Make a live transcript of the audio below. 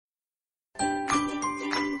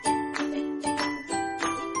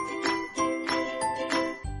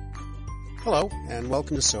Hello, and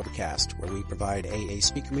welcome to SoberCast, where we provide AA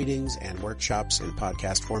speaker meetings and workshops in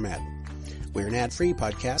podcast format. We're an ad-free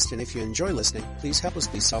podcast, and if you enjoy listening, please help us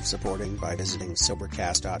be self-supporting by visiting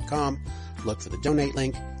Sobercast.com, look for the donate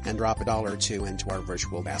link, and drop $1 or $2 into our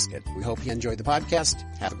virtual basket. We hope you enjoy the podcast.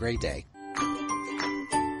 Have a great day.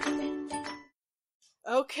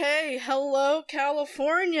 Okay, hello,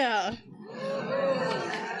 California.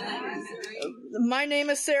 My name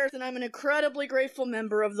is Sarah, and I'm an incredibly grateful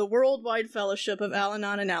member of the Worldwide Fellowship of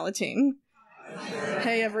Al-Anon and Alateen.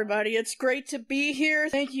 Hey, everybody. It's great to be here.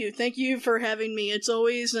 Thank you. Thank you for having me. It's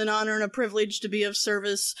always an honor and a privilege to be of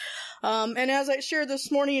service. And as I shared this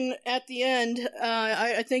morning at the end,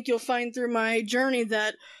 I think you'll find through my journey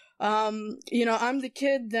that I'm the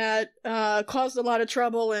kid that caused a lot of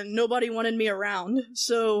trouble and nobody wanted me around.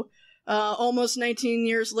 So almost 19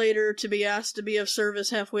 years later, to be asked to be of service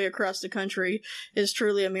halfway across the country is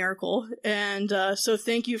truly a miracle. And so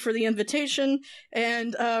thank you for the invitation.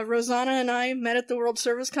 And Rosanna and I met at the World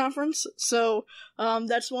Service Conference. So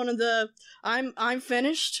that's one of the... I'm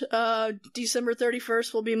finished. December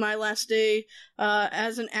 31st will be my last day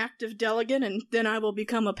as an active delegate, and then I will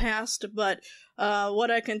become a past. But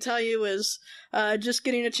what I can tell you is just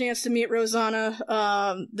getting a chance to meet Rosanna,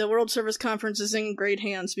 the World Service Conference is in great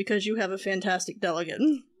hands because you have a fantastic delegate.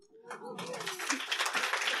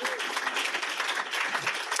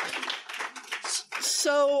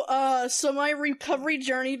 So my recovery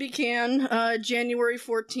journey began January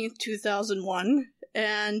 14th, 2001,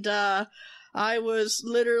 and I was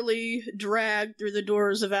literally dragged through the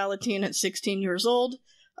doors of Alateen at 16 years old.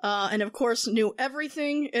 And of course knew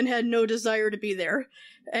everything and had no desire to be there.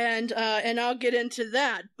 And I'll get into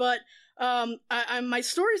that. But, my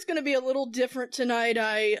story's gonna be a little different tonight.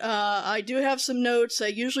 I do have some notes. I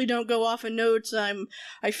usually don't go off of notes.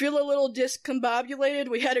 I feel a little discombobulated.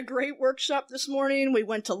 We had a great workshop this morning. We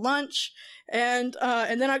went to lunch. And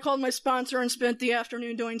then I called my sponsor and spent the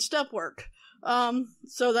afternoon doing step work.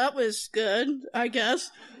 So that was good, I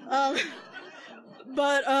guess.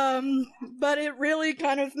 But it really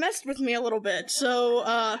kind of messed with me a little bit. So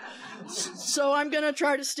I'm gonna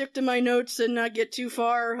try to stick to my notes and not get too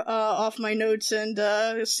far off my notes and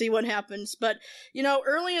see what happens. But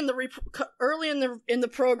early in the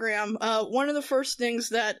program, one of the first things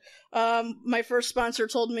that my first sponsor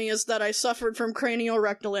told me is that I suffered from cranial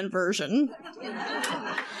rectal inversion.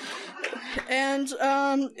 And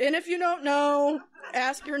if you don't know,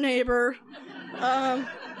 ask your neighbor.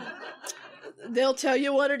 They'll tell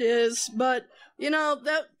you what it is, but,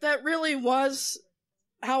 that really was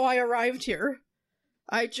how I arrived here.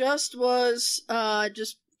 I just was,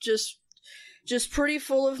 just pretty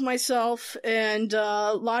full of myself and,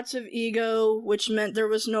 lots of ego, which meant there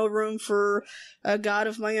was no room for a God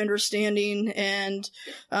of my understanding and,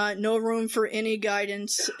 no room for any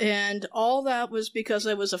guidance. And all that was because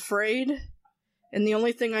I was afraid. And the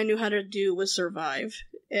only thing I knew how to do was survive.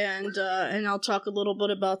 And I'll talk a little bit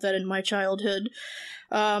about that in my childhood.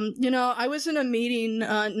 I was in a meeting,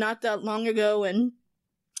 not that long ago, and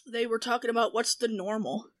they were talking about what's the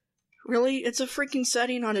normal. Really? It's a freaking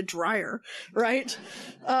setting on a dryer, right?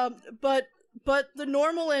 But the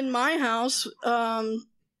normal in my house,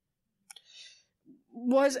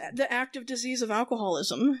 was the active disease of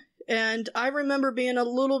alcoholism. And I remember being a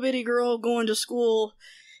little bitty girl going to school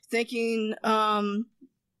thinking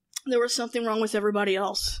there was something wrong with everybody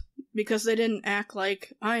else because they didn't act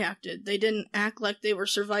like I acted. They didn't act like they were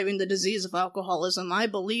surviving the disease of alcoholism. I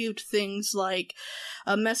believed things like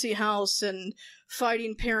a messy house and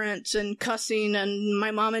fighting parents and cussing and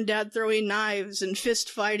my mom and dad throwing knives and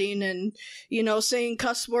fist fighting and, saying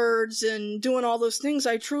cuss words and doing all those things.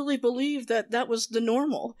 I truly believed that that was the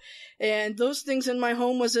normal. And those things in my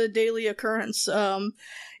home was a daily occurrence.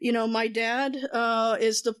 My dad,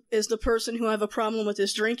 is the person who I have a problem with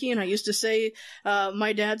his drinking. I used to say,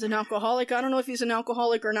 my dad's an alcoholic. I don't know if he's an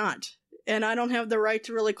alcoholic or not. And I don't have the right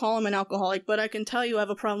to really call him an alcoholic, but I can tell you I have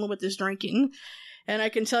a problem with his drinking. And I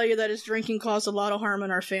can tell you that his drinking caused a lot of harm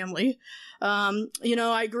in our family.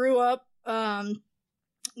 I grew up,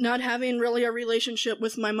 not having really a relationship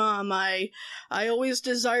with my mom. I always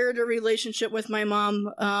desired a relationship with my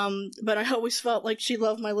mom, but I always felt like she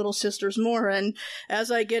loved my little sisters more. And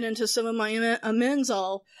as I get into some of my amends,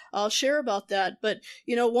 I'll share about that. But,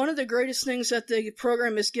 one of the greatest things that the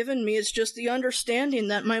program has given me is just the understanding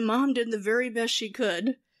that my mom did the very best she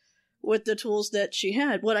could with the tools that she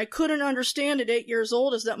had. What I couldn't understand at 8 years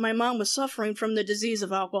old is that my mom was suffering from the disease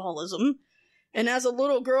of alcoholism. And as a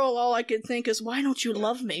little girl, all I could think is, why don't you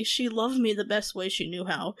love me? She loved me the best way she knew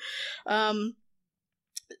how.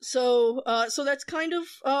 So that's kind of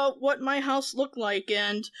what my house looked like.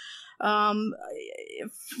 And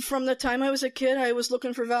from the time I was a kid, I was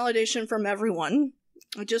looking for validation from everyone.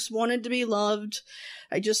 I just wanted to be loved.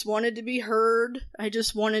 I just wanted to be heard. I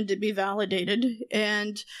just wanted to be validated.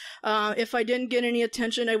 And if I didn't get any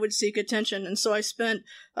attention, I would seek attention. And so I spent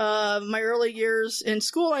my early years in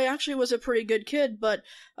school. I actually was a pretty good kid, but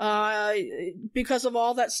because of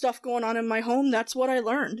all that stuff going on in my home, that's what I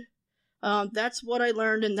learned. That's what I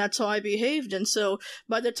learned, and that's how I behaved. And so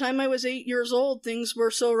by the time I was 8 years old, things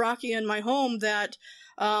were so rocky in my home that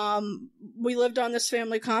we lived on this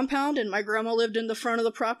family compound, and my grandma lived in the front of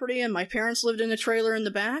the property, and my parents lived in the trailer in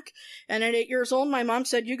the back. And at 8 years old, my mom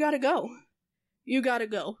said, "You gotta go. You gotta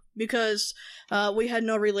go," because we had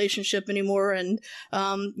no relationship anymore. And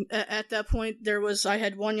at that point, I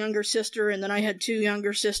had one younger sister, and then I had two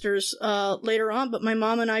younger sisters later on, but my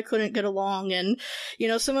mom and I couldn't get along. And,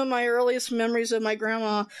 some of my earliest memories of my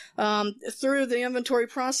grandma, through the inventory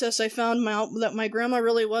process, I found out that my grandma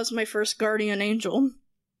really was my first guardian angel.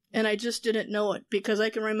 And I just didn't know it, because I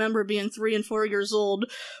can remember being 3 and 4 years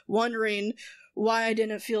old, wondering why I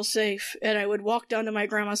didn't feel safe. And I would walk down to my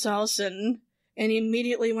grandma's house, and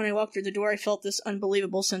immediately when I walked through the door, I felt this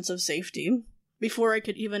unbelievable sense of safety before I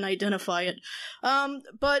could even identify it.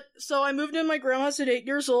 But so I moved in my grandma's at 8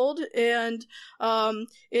 years old, and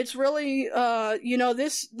it's really,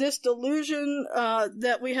 this delusion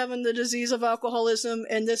that we have in the disease of alcoholism,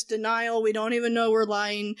 and this denial, we don't even know we're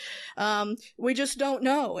lying. We just don't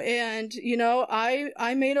know. And,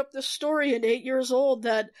 I made up this story at 8 years old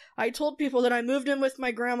that I told people that I moved in with my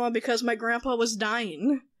grandma because my grandpa was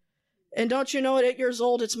dying. And don't you know, at 8 years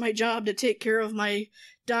old, it's my job to take care of my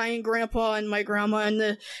dying grandpa and my grandma, and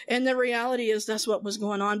the reality is that's what was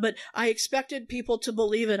going on. But I expected people to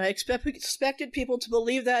believe it. I expected people to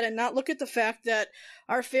believe that and not look at the fact that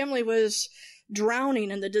our family was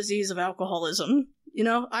drowning in the disease of alcoholism.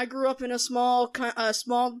 I grew up in a small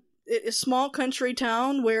country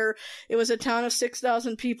town where it was a town of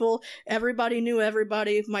 6,000 people. Everybody knew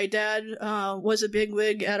everybody. My dad was a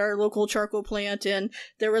bigwig at our local charcoal plant, and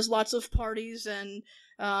there was lots of parties, and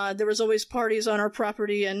there was always parties on our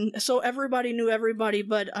property, and so everybody knew everybody.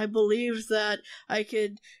 But I believed that I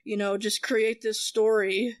could, just create this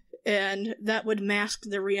story, and that would mask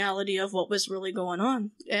the reality of what was really going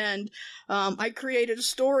on. And I created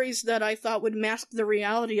stories that I thought would mask the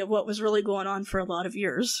reality of what was really going on for a lot of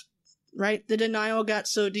years. Right? The denial got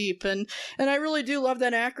so deep. And I really do love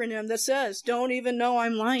that acronym that says, "Don't even know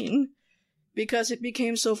I'm lying," because it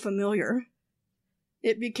became so familiar.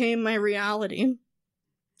 It became my reality.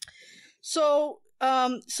 So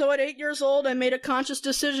at 8 years old, I made a conscious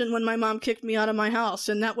decision when my mom kicked me out of my house.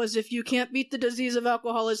 And that was, if you can't beat the disease of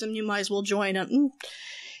alcoholism, you might as well join it.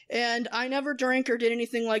 And I never drank or did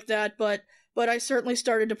anything like that, but I certainly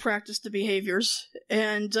started to practice the behaviors.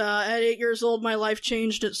 And at 8 years old, my life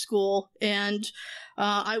changed at school. And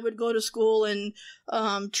I would go to school and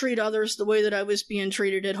treat others the way that I was being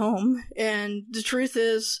treated at home. And the truth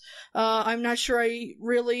is, I'm not sure I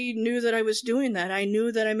really knew that I was doing that. I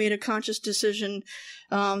knew that I made a conscious decision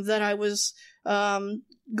that I was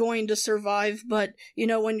going to survive. But,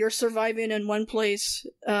 when you're surviving in one place,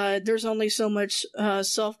 there's only so much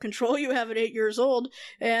self-control you have at 8 years old.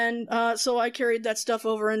 And so I carried that stuff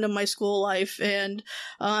over into my school life. And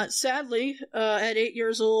sadly, at 8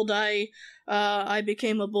 years old, I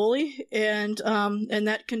became a bully, and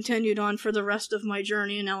that continued on for the rest of my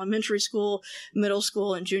journey in elementary school, middle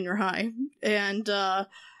school, and junior high. And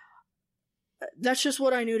that's just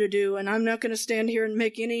what I knew to do, and I'm not going to stand here and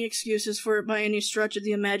make any excuses for it by any stretch of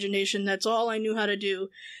the imagination. That's all I knew how to do.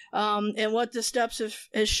 And what the steps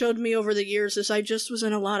has showed me over the years is I just was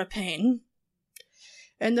in a lot of pain.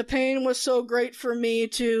 And the pain was so great for me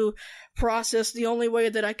to process. The only way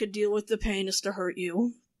that I could deal with the pain is to hurt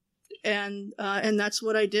you. And that's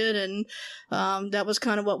what I did, and that was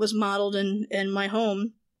kind of what was modeled in my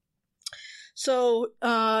home. So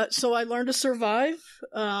I learned to survive.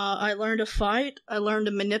 I learned to fight. I learned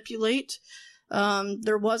to manipulate.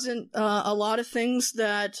 There wasn't a lot of things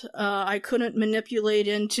that I couldn't manipulate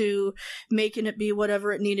into making it be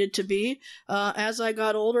whatever it needed to be. As I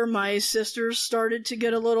got older, my sisters started to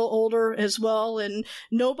get a little older as well, and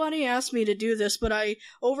nobody asked me to do this, but I,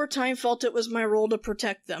 over time, felt it was my role to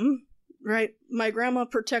protect them. Right? My grandma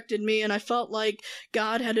protected me, and I felt like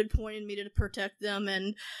God had appointed me to protect them,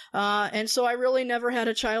 and so I really never had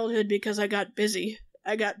a childhood because I got busy.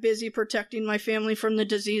 I got busy protecting my family from the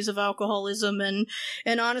disease of alcoholism, and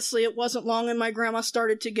honestly, it wasn't long and my grandma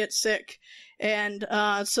started to get sick, and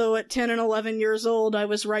so at 10 and 11 years old, I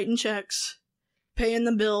was writing checks, paying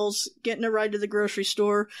the bills, getting a ride to the grocery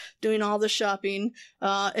store, doing all the shopping,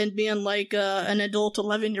 and being like an adult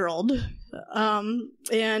 11-year-old.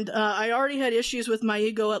 I already had issues with my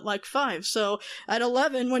ego at like 5. So at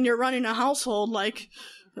 11, when you're running a household, like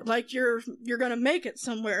you're going to make it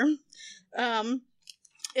somewhere. And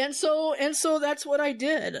so that's what I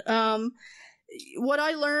did. What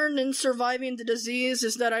I learned in surviving the disease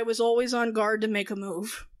is that I was always on guard to make a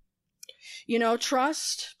move.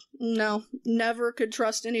 Trust? No, never could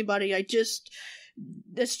trust anybody.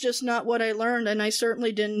 It's just not what I learned, and I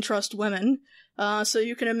certainly didn't trust women. So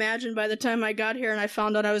you can imagine by the time I got here and I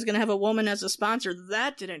found out I was going to have a woman as a sponsor,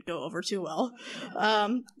 that didn't go over too well.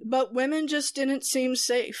 But women just didn't seem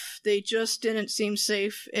safe. They just didn't seem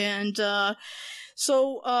safe. And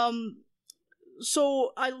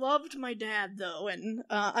So I loved my dad, though, and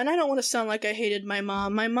I don't want to sound like I hated my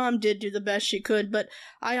mom. My mom did do the best she could, but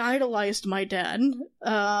I idolized my dad.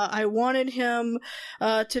 I wanted him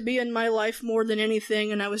to be in my life more than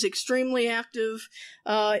anything, and I was extremely active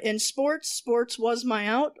in sports. Sports was my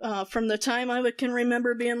out. From the time I can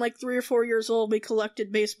remember being like 3 or 4 years old, we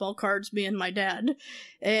collected baseball cards, me and my dad,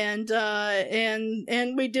 and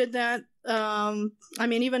we did that.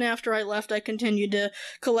 Even after I left, I continued to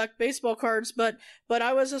collect baseball cards, but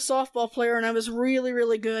I was a softball player and I was really,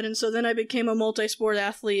 really good. And so then I became a multi-sport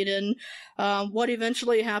athlete. And, what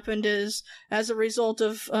eventually happened is, as a result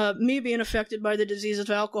of, me being affected by the disease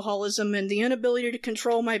of alcoholism and the inability to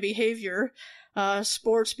control my behavior,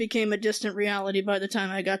 sports became a distant reality by the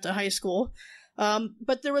time I got to high school.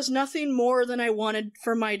 But there was nothing more than I wanted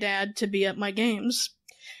for my dad to be at my games.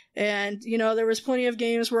 And, there was plenty of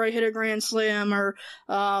games where I hit a grand slam, or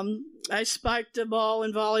I spiked a ball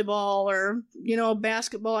in volleyball, or,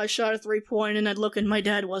 basketball, I shot a 3-point, and I'd look and my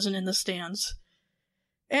dad wasn't in the stands.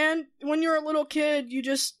 And when you're a little kid, you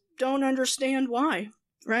just don't understand why,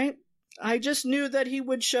 right? I just knew that he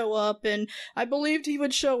would show up, and I believed he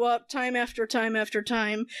would show up time after time after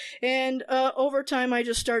time. And over time, I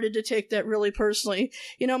just started to take that really personally.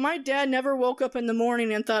 My dad never woke up in the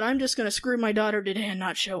morning and thought, I'm just going to screw my daughter today and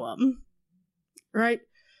not show up. Right?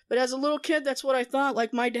 But as a little kid, that's what I thought.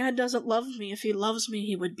 Like, my dad doesn't love me. If he loves me,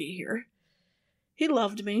 he would be here. He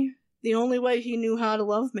loved me. The only way he knew how to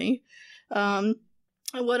love me. And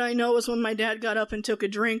what I know is when my dad got up and took a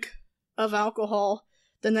drink of alcohol,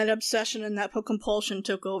 then that obsession and that compulsion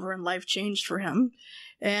took over and life changed for him.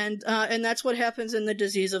 And that's what happens in the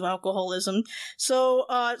disease of alcoholism. So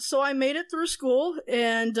I made it through school,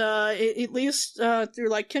 and at least through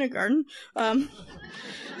like kindergarten. I'm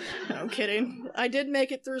kidding. I did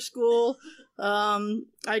make it through school.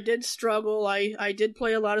 I did struggle. I did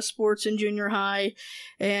play a lot of sports in junior high,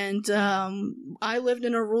 and I lived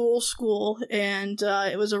in a rural school, and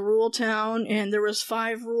it was a rural town, and there was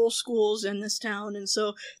 5 rural schools in this town, and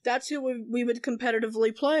so that's who we would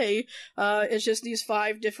competitively play. It's just these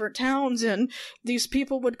 5 different towns, and these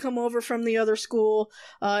people would come over from the other school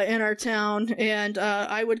in our town, and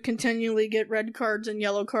I would continually get red cards and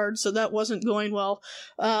yellow cards, so that wasn't going well.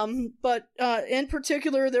 But in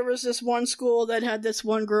particular, there was this one school that had this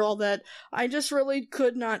one girl that I just really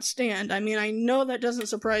could not stand. I mean, I know that doesn't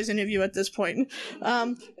surprise any of you at this point.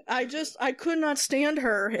 I could not stand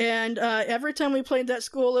her, and every time we played that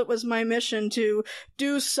school, it was my mission to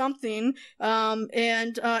do something,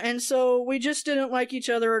 and so we just didn't like each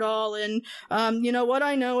other at all, and what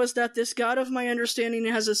I know is that this God of my understanding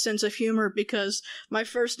has a sense of humor, because my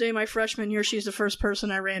first day, my freshman year, she's the first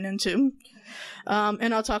person I ran into,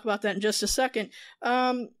 and I'll talk about that in just a second.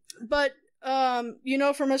 But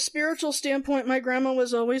from a spiritual standpoint, my grandma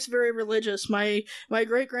was always very religious. My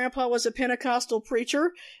great-grandpa was a Pentecostal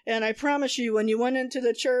preacher, and I promise you, when you went into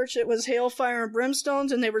the church, it was hailfire and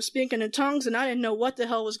brimstones, and they were speaking in tongues, and I didn't know what the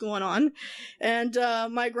hell was going on. And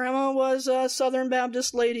my grandma was a Southern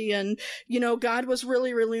Baptist lady, and, God was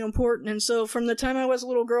really, really important. And so from the time I was a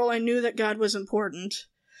little girl, I knew that God was important.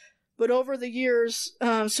 But over the years,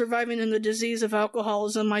 surviving in the disease of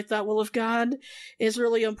alcoholism, I thought, well, if God is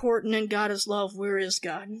really important and God is love, where is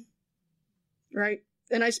God? Right?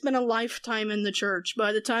 And I spent a lifetime in the church.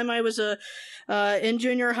 By the time I was in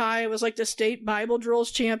junior high, I was like the state Bible drills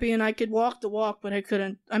champion. I could walk the walk, but I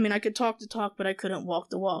couldn't. I could talk the talk, but I couldn't walk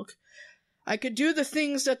the walk. I could do the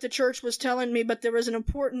things that the church was telling me, but there was an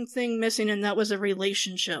important thing missing, and that was a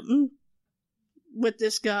relationship with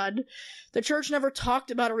this God. The church never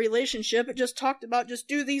talked about a relationship. It just talked about just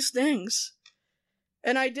do these things.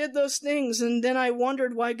 And I did those things, and then I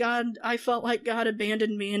wondered why I felt like God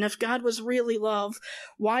abandoned me. And if God was really love,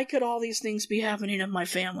 why could all these things be happening in my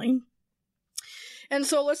family? And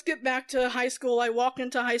so let's get back to high school. I walked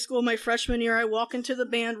into high school my freshman year. I walk into the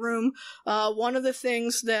band room. One of the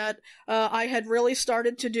things that I had really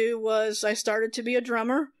started to do was I started to be a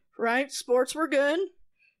drummer, right? Sports were good.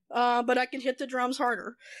 but I can hit the drums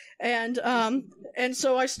harder. And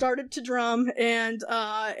so I started to drum, and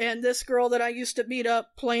this girl that I used to beat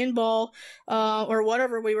up playing ball, or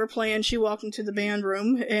whatever we were playing, she walked into the band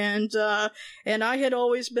room, and I had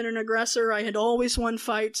always been an aggressor. I had always won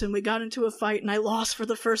fights, and we got into a fight, and I lost for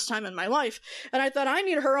the first time in my life. And I thought, I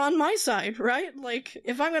need her on my side, right? Like,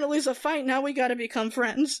 if I'm going to lose a fight, now we got to become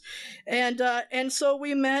friends. And so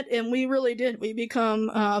we met, and we really did. We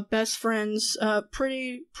become best friends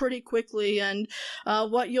pretty quickly. And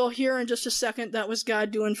what you'll hear in just a second, that was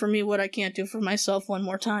God doing for me what I can't do for myself one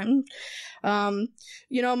more time.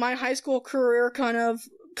 My high school career kind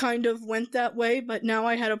of went that way, but now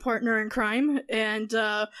I had a partner in crime, and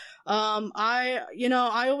I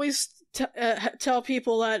always tell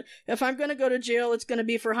people that if I'm going to go to jail, it's going to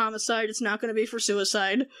be for homicide. It's not going to be for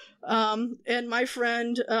suicide. And my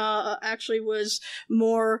friend actually was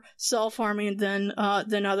more self-harming than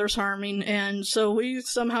others harming, and so we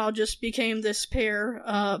somehow just became this pair.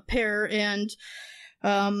 And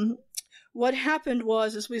what happened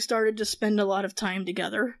was we started to spend a lot of time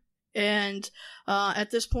together. And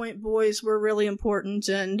at this point, boys were really important,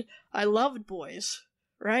 and I loved boys.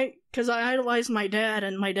 Right? Because I idolized my dad,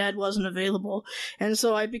 and my dad wasn't available. And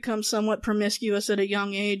so I become somewhat promiscuous at a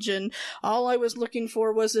young age, and all I was looking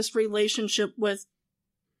for was this relationship with,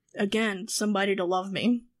 again, somebody to love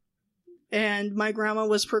me. And my grandma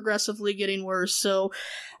was progressively getting worse, so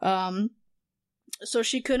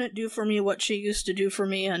she couldn't do for me what she used to do for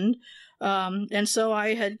me, and so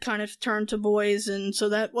I had kind of turned to boys, and so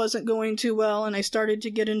that wasn't going too well, and I started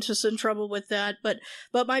to get into some trouble with that. But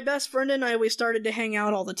my best friend and I, we started to hang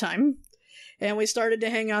out all the time. And we started to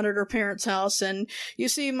hang out at her parents' house. And you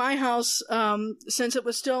see, my house, since it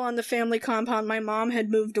was still on the family compound, my mom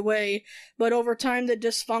had moved away. But over time, the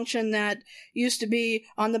dysfunction that used to be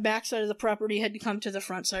on the back side of the property had come to the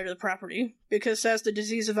front side of the property. Because as the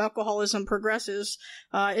disease of alcoholism progresses,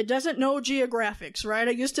 it doesn't know geographics, right?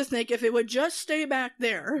 I used to think if it would just stay back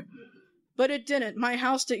there, but it didn't. My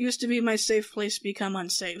house that used to be my safe place became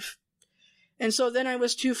unsafe. And so then I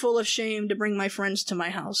was too full of shame to bring my friends to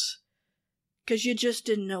my house. Because you just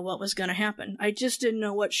didn't know what was going to happen. I just didn't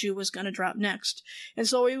know what shoe was going to drop next. And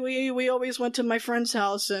so we always went to my friend's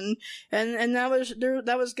house, and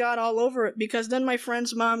that was God all over it, because then my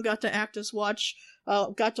friend's mom got to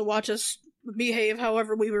watch us behave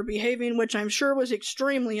however we were behaving, which I'm sure was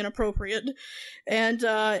extremely inappropriate.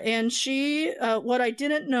 And she, what I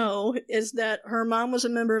didn't know is that her mom was a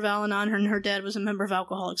member of Al-Anon, and her dad was a member of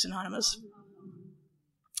Alcoholics Anonymous.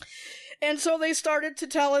 And so they started to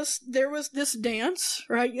tell us there was this dance,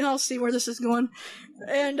 right? I'll see where this is going.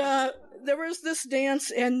 And there was this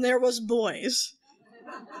dance, and there was boys.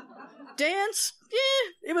 Dance,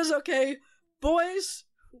 it was okay. Boys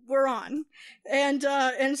were on. And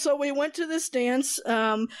so we went to this dance.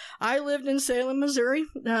 I lived in Salem, Missouri,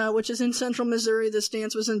 which is in central Missouri. This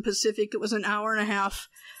dance was in Pacific. It was an hour and a half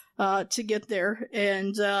to get there,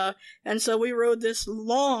 and so we rode this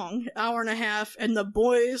long hour and a half, and the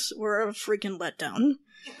boys were a freaking letdown.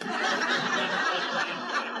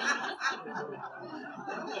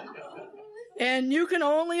 And you can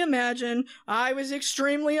only imagine, I was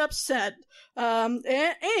extremely upset. And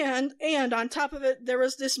on top of it, there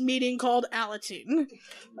was this meeting called Alateen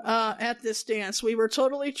at this dance. We were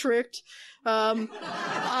totally tricked.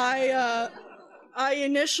 I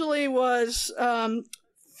initially was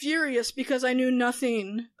furious because I knew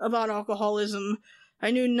nothing about alcoholism. I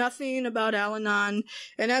knew nothing about Al-Anon.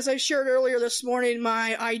 And as I shared earlier this morning,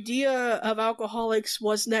 my idea of alcoholics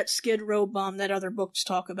was that Skid Row bum that other books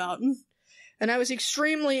talk about. And I was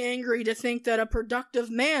extremely angry to think that a productive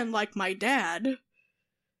man like my dad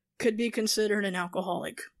could be considered an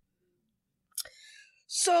alcoholic.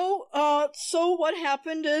 So what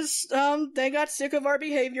happened is, they got sick of our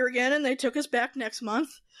behavior again, and they took us back next month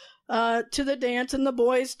to the dance, and the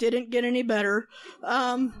boys didn't get any better.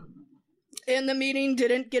 And the meeting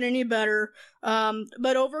didn't get any better.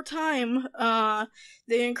 But over time,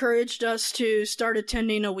 they encouraged us to start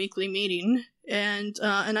attending a weekly meeting. And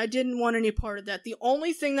I didn't want any part of that. The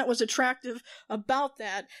only thing that was attractive about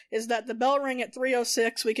that is that the bell rang at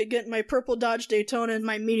 3:06. We could get in my purple Dodge Daytona, and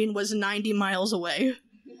my meeting was 90 miles away.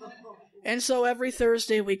 And so every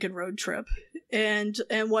Thursday we could road trip. And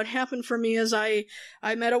what happened for me is I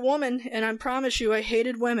met a woman, and I promise you, I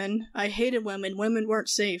hated women. I hated women. Women weren't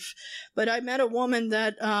safe. But I met a woman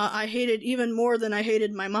that I hated even more than I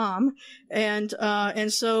hated my mom. And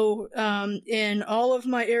so in all of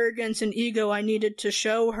my arrogance and ego, I needed to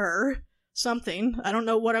show her something. I don't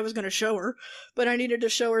know what I was going to show her, but I needed to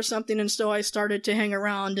show her something, and so I started to hang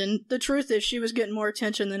around. And the truth is, she was getting more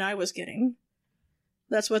attention than I was getting.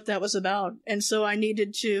 That's what that was about. And so I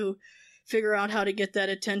needed to figure out how to get that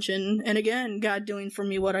attention. And again, God doing for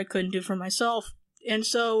me what I couldn't do for myself. And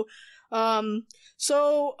so,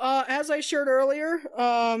 as I shared earlier,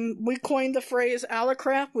 we coined the phrase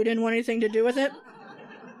 "Alacrap." We didn't want anything to do with it.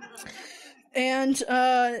 And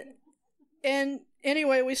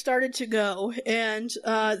anyway, we started to go. And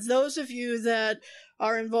those of you that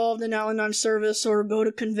are involved in Al-Anon service or go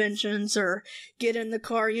to conventions or get in the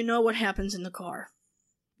car, you know what happens in the car.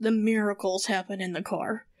 The miracles happen in the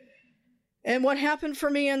car. And what happened for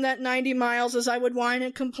me in that 90 miles is I would whine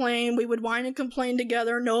and complain. We would whine and complain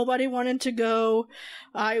together. Nobody wanted to go.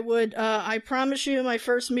 I promise you, my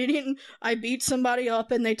first meeting, I beat somebody up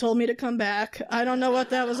and they told me to come back. I don't know what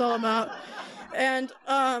that was all about. And,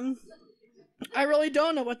 I really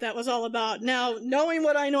don't know what that was all about. Now, knowing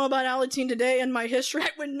what I know about Alateen today and my history,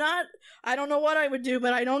 I don't know what I would do,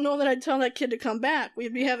 but I don't know that I'd tell that kid to come back.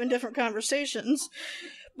 We'd be having different conversations.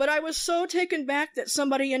 But I was so taken back that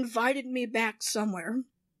somebody invited me back somewhere.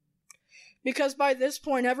 Because by this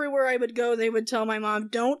point, everywhere I would go, they would tell my mom,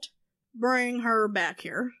 don't bring her back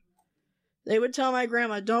here. They would tell my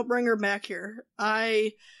grandma, don't bring her back here.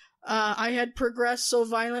 I had progressed so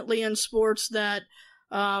violently in sports that,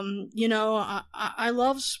 I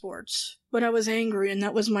love sports, but I was angry and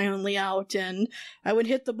that was my only out. And I would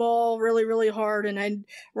hit the ball really, really hard and I'd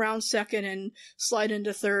round second and slide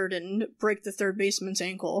into third and break the third baseman's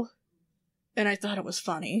ankle. And I thought it was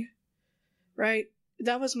funny, right?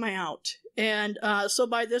 That was my out. And so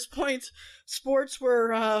by this point, sports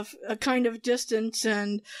were a kind of distance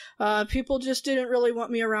and people just didn't really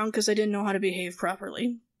want me around because I didn't know how to behave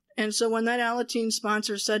properly. And so when that Alateen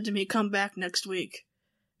sponsor said to me, come back next week,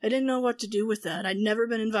 I didn't know what to do with that. I'd never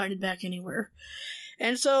been invited back anywhere.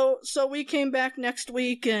 And so we came back next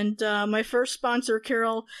week, and my first sponsor,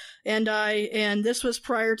 Carol, and this was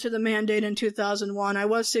prior to the mandate in 2001. I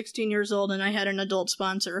was 16 years old, and I had an adult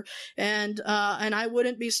sponsor. And I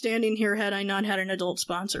wouldn't be standing here had I not had an adult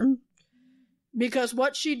sponsor. Because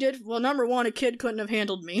what she did, well, number one, a kid couldn't have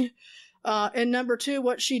handled me. And number two,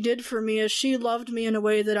 what she did for me is she loved me in a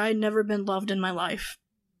way that I'd never been loved in my life.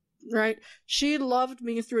 Right? She loved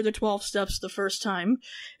me through the 12 steps the first time.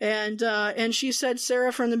 And she said,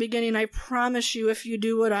 Sarah, from the beginning, I promise you, if you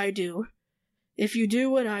do what I do,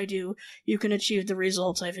 you can achieve the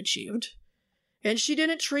results I've achieved. And she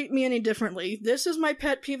didn't treat me any differently. This is my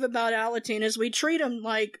pet peeve about Alateen, is we treat them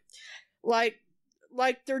like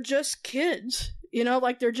they're just kids.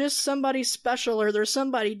 Like they're just somebody special or they're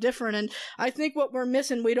somebody different. And I think what we're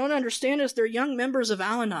missing, we don't understand, is they're young members of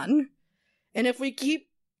Al-Anon. And if we keep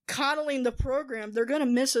coddling the program, they're going to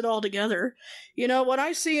miss it altogether. What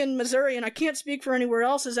I see in Missouri, and I can't speak for anywhere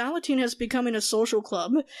else, is Alateen is becoming a social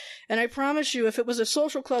club. And I promise you, if it was a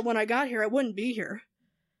social club when I got here, I wouldn't be here.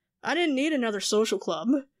 I didn't need another social club.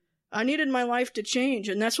 I needed my life to change,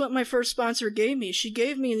 and that's what my first sponsor gave me. She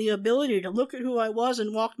gave me the ability to look at who I was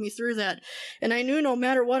and walk me through that. And I knew no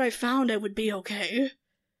matter what I found, I would be okay.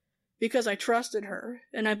 Because I trusted her,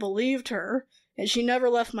 and I believed her. And she never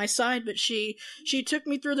left my side, but she took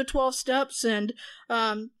me through the 12 steps, and,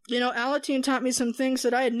 Alateen taught me some things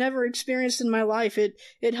that I had never experienced in my life. It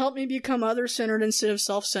helped me become other-centered instead of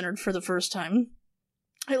self-centered for the first time.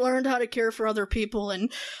 I learned how to care for other people, and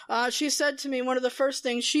she said to me, one of the first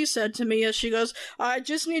things she said to me is, she goes, I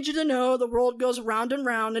just need you to know the world goes round and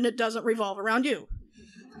round, and it doesn't revolve around you.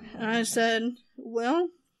 And I said, well,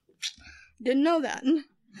 didn't know that.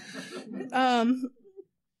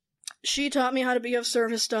 She taught me how to be of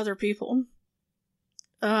service to other people.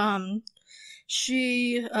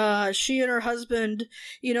 She and her husband,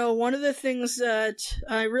 one of the things that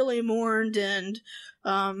I really mourned and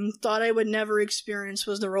thought I would never experience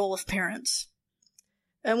was the role of parents.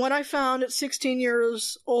 And what I found at 16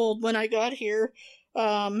 years old when I got here,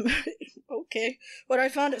 what I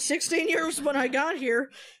found at 16 years when I got here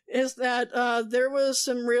is that there was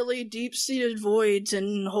some really deep-seated voids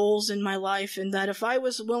and holes in my life, and that if I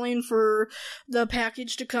was willing for the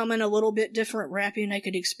package to come in a little bit different wrapping, I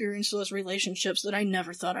could experience those relationships that I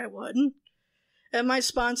never thought I would. And my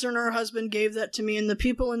sponsor and her husband gave that to me, and the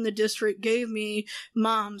people in the district gave me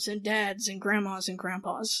moms and dads and grandmas and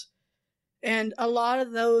grandpas. And a lot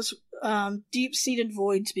of those deep-seated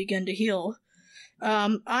voids began to heal.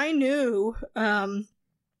 I knew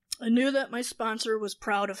that my sponsor was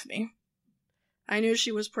proud of me. I knew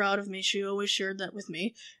she was proud of me. She always shared that with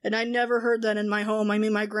me. And I never heard that in my home. I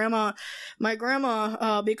mean, my grandma,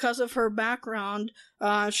 because of her background,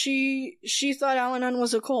 she thought Al-Anon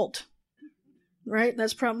was a cult. Right?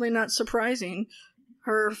 That's probably not surprising.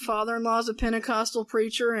 Her father-in-law is a Pentecostal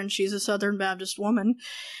preacher, and she's a Southern Baptist woman.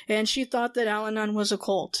 And she thought that Al-Anon was a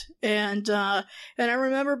cult. And I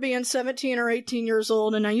remember being 17 or 18 years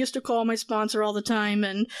old, and I used to call my sponsor all the time.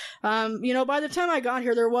 And, by the time I got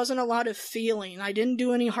here, there wasn't a lot of feeling. I didn't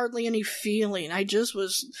do hardly any feeling.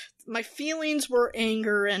 My feelings were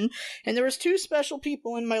anger. And there was two special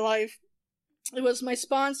people in my life. It was my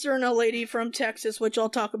sponsor and a lady from Texas, which I'll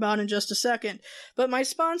talk about in just a second. But my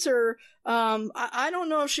sponsor, I don't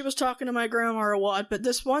know if she was talking to my grandma or what, but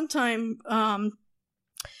this one time,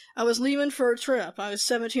 I was leaving for a trip. I was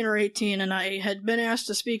 17 or 18, and I had been asked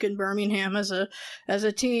to speak in Birmingham as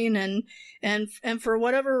a teen, and for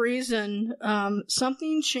whatever reason,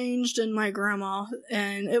 something changed in my grandma,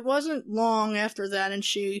 and it wasn't long after that, and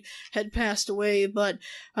she had passed away, but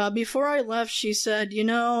before I left, she said,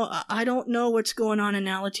 I don't know what's going on in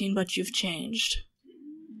Alateen, but you've changed.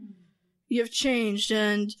 You've changed,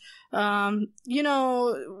 and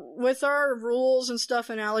with our rules and stuff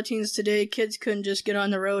in Alateens today, kids couldn't just get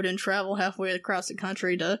on the road and travel halfway across the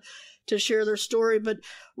country to share their story. But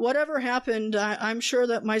whatever happened, I'm sure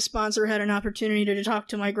that my sponsor had an opportunity to talk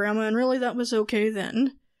to my grandma, and really that was okay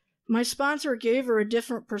then. My sponsor gave her a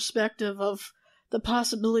different perspective of the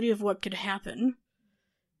possibility of what could happen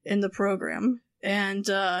in the program. And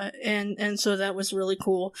so that was really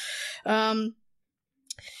cool.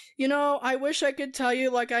 I wish I could tell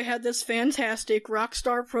you like I had this fantastic rock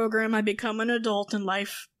star program. I become an adult in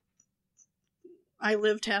life. I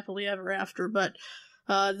lived happily ever after, but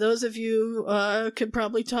those of you could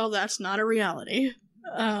probably tell that's not a reality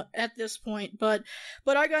at this point. But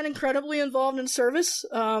I got incredibly involved in service.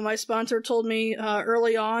 My sponsor told me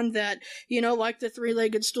early on that, like the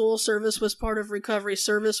three-legged stool, service was part of recovery.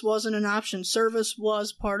 Service wasn't an option. Service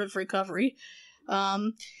was part of recovery.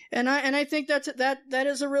 And I think that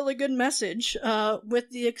is a really good message, with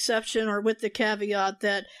the exception or with the caveat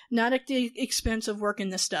that not at the expense of working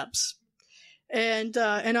the steps. And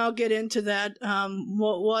I'll get into that.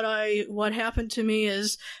 What happened to me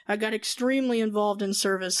is I got extremely involved in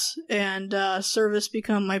service, and service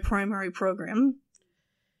became my primary program.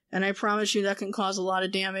 And I promise you that can cause a lot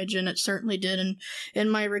of damage, and it certainly did in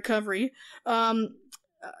my recovery.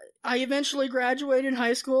 I eventually graduated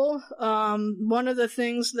high school. One of the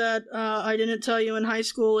things that I didn't tell you in high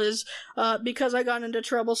school is because I got into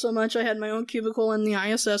trouble so much, I had my own cubicle in the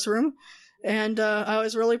ISS room, and I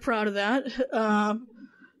was really proud of that.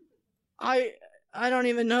 I don't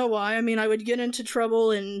even know why. I mean, I would get into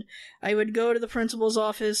trouble, and I would go to the principal's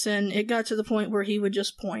office, and it got to the point where he would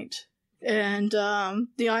just point. And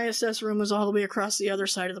the ISS room was all the way across the other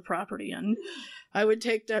side of the property, and I would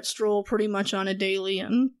take that stroll pretty much on a daily,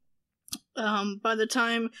 and by the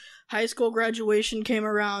time high school graduation came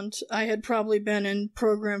around, I had probably been in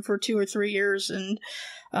program for 2 or 3 years, and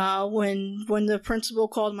when the principal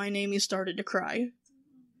called my name, he started to cry.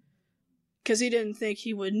 Because he didn't think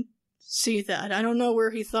he would see that. I don't know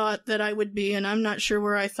where he thought that I would be, and I'm not sure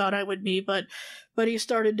where I thought I would be, but he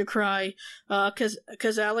started to cry, because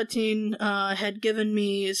Alateen had given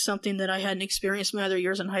me something that I hadn't experienced my other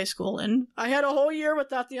years in high school, and I had a whole year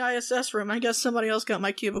without the ISS room. I guess somebody else got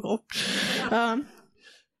my cubicle.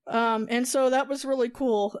 And so that was really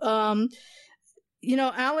cool.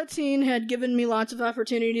 Alateen had given me lots of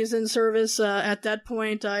opportunities in service. At that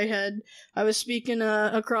point, I was speaking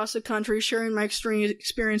across the country, sharing my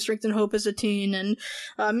experience, strength, and hope as a teen, and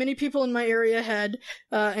many people in my area had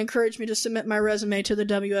encouraged me to submit my resume to the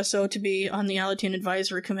WSO to be on the Alateen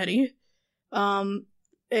Advisory Committee.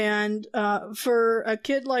 And for a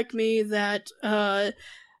kid like me that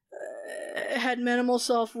had minimal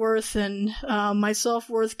self-worth, and my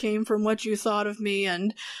self-worth came from what you thought of me,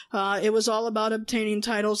 and it was all about obtaining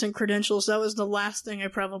titles and credentials. That was the last thing I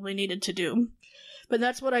probably needed to do. But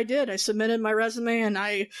that's what I did. I submitted my resume, and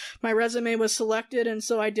my resume was selected, and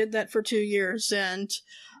so I did that for 2 years, and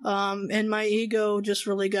my ego just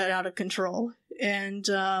really got out of control. And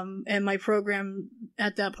my program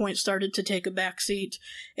at that point started to take a back seat,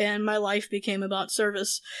 and my life became about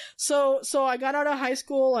service. So I got out of high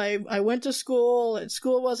school. I went to school.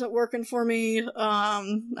 School wasn't working for me. I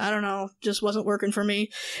don't know, just wasn't working for me.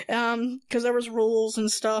 'Cause there was rules and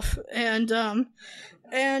stuff.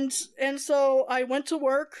 And so I went to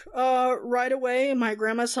work right away. My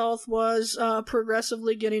grandma's health was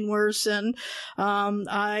progressively getting worse, and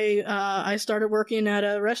I started working at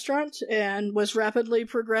a restaurant and was rapidly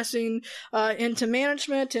progressing into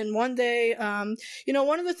management. And one day,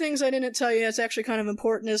 one of the things I didn't tell you that's actually kind of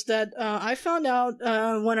important is that I found out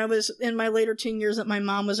when I was in my later teen years that my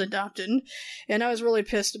mom was adopted, and I was really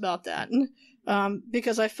pissed about that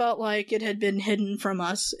because I felt like it had been hidden from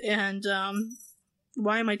us. And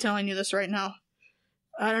why am I telling you this right now?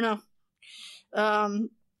 I don't know.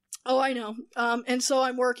 I know. And so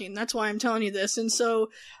I'm working. That's why I'm telling you this. And so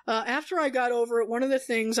after I got over it, one of the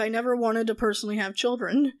things, I never wanted to personally have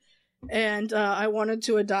children. And I wanted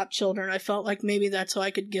to adopt children. I felt like maybe that's how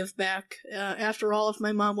I could give back. After all, if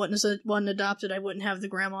my mom wasn't adopted, I wouldn't have the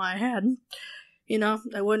grandma I had. You know,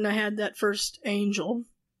 I wouldn't have had that first angel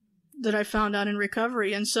that I found out in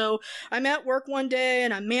recovery. And so I'm at work one day,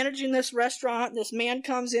 and I'm managing this restaurant. This man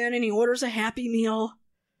comes in, and he orders a Happy Meal.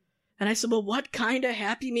 And I said, well, what kind of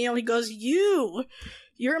Happy Meal? He goes,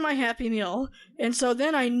 you're my Happy Meal. And so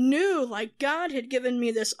then I knew, like, God had given me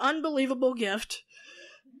this unbelievable gift.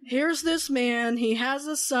 Here's this man, he has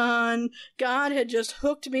a son. God had just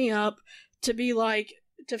hooked me up to be like,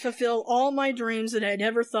 to fulfill all my dreams that I'd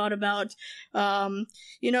ever thought about.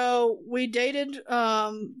 You know, we dated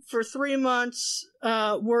for 3 months,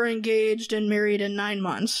 we're engaged and married in 9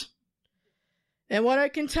 months. And what I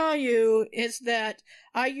can tell you is that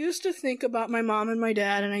I used to think about my mom and my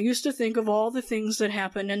dad, and I used to think of all the things that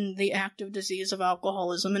happened in the active disease of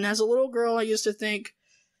alcoholism. And as a little girl, I used to think,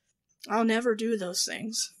 I'll never do those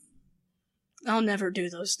things. I'll never do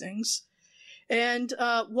those things. And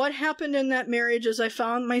what happened in that marriage is I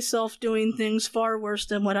found myself doing things far worse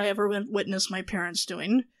than what I ever witnessed my parents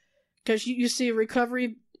doing. Because you see,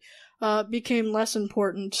 recovery became less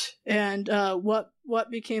important, and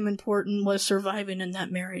what became important was surviving in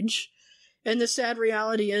that marriage. And the sad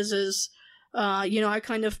reality is you know, I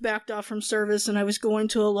kind of backed off from service, and I was going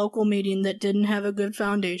to a local meeting that didn't have a good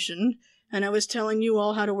foundation, and I was telling you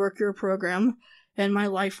all how to work your program, and my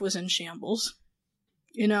life was in shambles.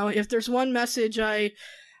 You know, if there's one message I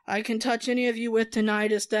can touch any of you with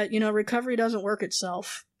tonight, is that, you know, recovery doesn't work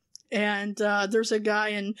itself. And there's a guy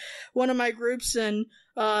in one of my groups in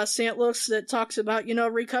St. Louis that talks about, you know,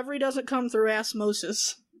 recovery doesn't come through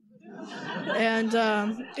osmosis. And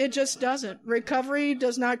it just doesn't. Recovery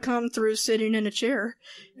does not come through sitting in a chair.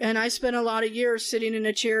 And I spent a lot of years sitting in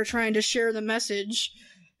a chair trying to share the message,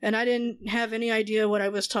 and I didn't have any idea what I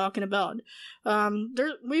was talking about.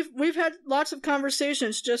 We've had lots of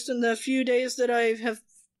conversations just in the few days that I have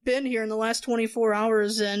been here in the last 24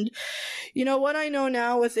 hours. And you know what I know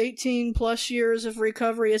now with 18 plus years of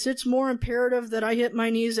recovery is it's more imperative that I hit my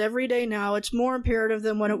knees every day now. It's more imperative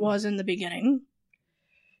than what it was in the beginning.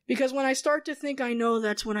 Because when I start to think I know,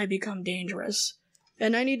 that's when I become dangerous.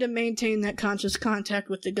 And I need to maintain that conscious contact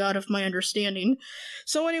with the God of my understanding.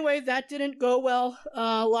 So anyway, that didn't go well.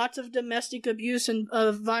 Lots of domestic abuse and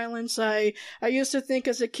violence. I used to think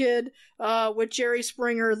as a kid with Jerry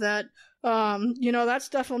Springer that, you know, that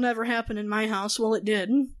stuff will never happen in my house. Well, it did.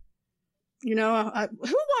 You know,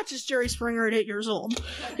 who watches Jerry Springer at 8 years old?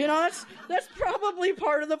 You know, that's probably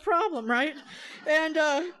part of the problem, right? And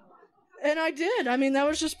I did. I mean, that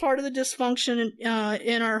was just part of the dysfunction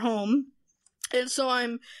in our home. And so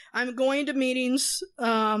I'm going to meetings,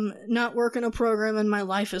 not working a program, and my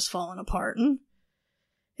life has fallen apart.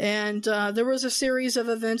 And there was a series of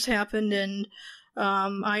events happened, and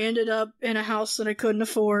I ended up in a house that I couldn't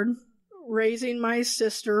afford, raising my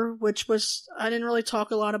sister, which was, I didn't really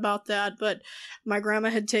talk a lot about that, but my grandma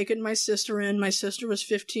had taken my sister in. My sister was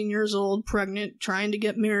 15 years old, pregnant, trying to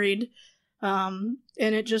get married. And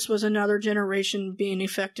it just was another generation being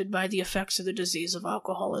affected by the effects of the disease of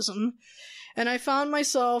alcoholism. And I found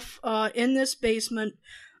myself in this basement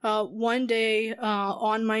one day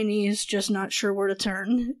on my knees, just not sure where to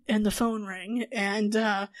turn, and the phone rang. And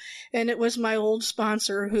it was my old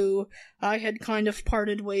sponsor who I had kind of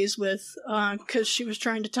parted ways with because she was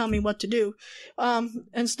trying to tell me what to do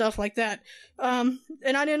and stuff like that. And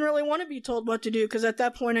I didn't really want to be told what to do because at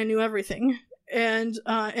that point I knew everything. And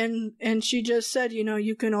she just said, you know,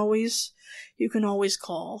 you can always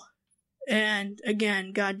call. And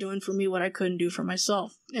again, God doing for me what I couldn't do for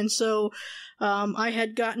myself. And so, I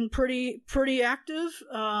had gotten pretty active,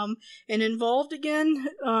 and involved again,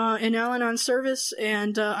 in Al-Anon service.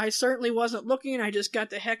 And, I certainly wasn't looking. I just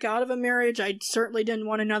got the heck out of a marriage. I certainly didn't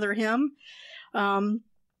want another him.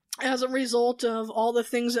 As a result of all the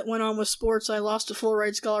things that went on with sports, I lost a full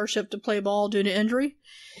ride scholarship to play ball due to injury.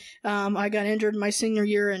 I got injured my senior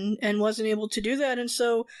year and wasn't able to do that. And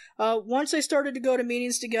so, once I started to go to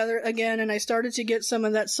meetings together again, and I started to get some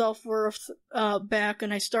of that self-worth, back,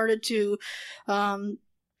 and I started to,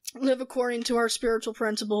 live according to our spiritual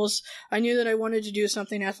principles, I knew that I wanted to do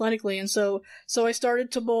something athletically. And so I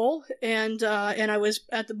started to bowl, and I was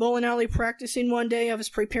at the bowling alley practicing one day. I was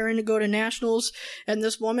preparing to go to nationals, and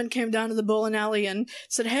this woman came down to the bowling alley and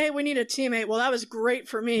said, "Hey, we need a teammate." Well, that was great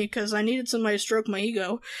for me because I needed somebody to stroke my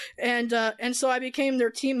ego. And so I became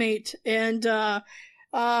their teammate, and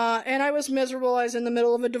And I was miserable. I was in the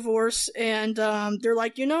middle of a divorce, and they're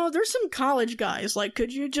like, there's some college guys. Like,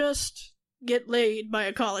 could you just get laid by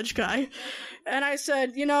a college guy? And I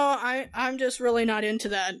said, I'm just really not into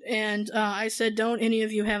that. And I said, don't any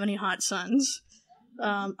of you have any hot sons?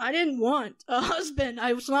 I didn't want a husband.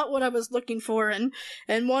 I was not what I was looking for. And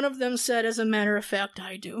one of them said, as a matter of fact,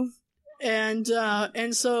 I do. And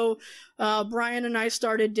so Brian and I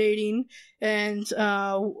started dating, and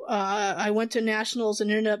I went to nationals and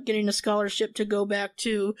ended up getting a scholarship to go back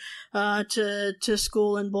to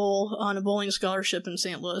school and bowl on a bowling scholarship in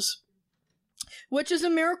St. Louis, which is a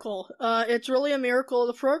miracle. It's really a miracle of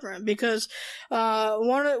the program, because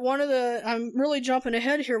one of the, I'm really jumping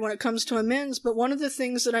ahead here when it comes to amends, but one of the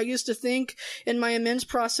things that I used to think in my amends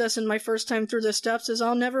process in my first time through the steps is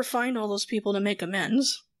I'll never find all those people to make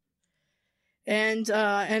amends. And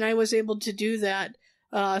I was able to do that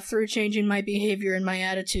through changing my behavior and my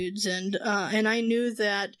attitudes, and I knew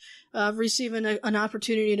that receiving an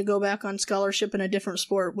opportunity to go back on scholarship in a different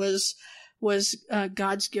sport was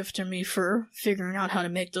God's gift to me for figuring out how to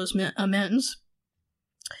make those amends.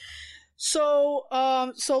 So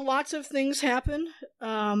lots of things happen.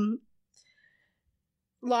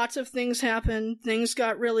 Things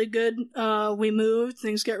got really good. We moved.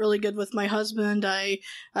 Things got really good with my husband. I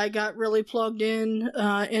got really plugged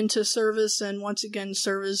into service, and once again,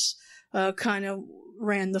 service kind of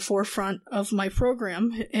ran the forefront of my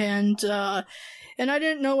program. And I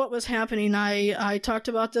didn't know what was happening. I talked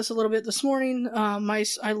about this a little bit this morning.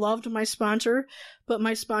 I loved my sponsor, but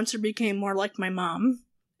my sponsor became more like my mom.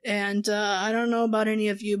 And I don't know about any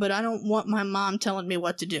of you, but I don't want my mom telling me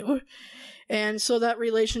what to do. And so that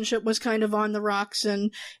relationship was kind of on the rocks,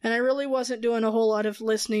 and I really wasn't doing a whole lot of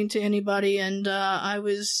listening to anybody, and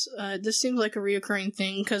this seems like a reoccurring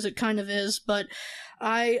thing, because it kind of is, but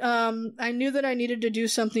I knew that I needed to do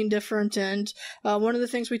something different, and one of the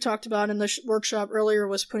things we talked about in the workshop earlier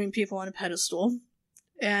was putting people on a pedestal.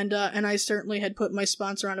 And I certainly had put my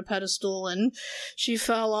sponsor on a pedestal, and she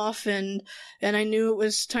fell off, and I knew it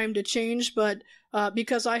was time to change, but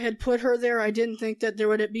because I had put her there, I didn't think that there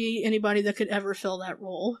would be anybody that could ever fill that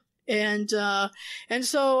role. And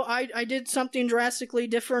so I did something drastically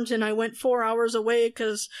different, and I went 4 hours away,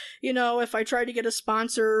 because, if I tried to get a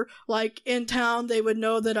sponsor, like, in town, they would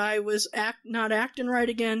know that I was not acting right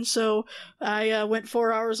again. So I went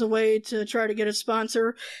 4 hours away to try to get a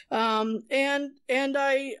sponsor. And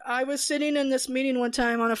I was sitting in this meeting one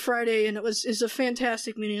time on a Friday, and it's a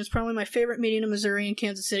fantastic meeting. It's probably my favorite meeting in Missouri and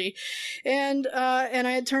Kansas City. And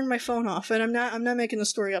I had turned my phone off, and I'm not making the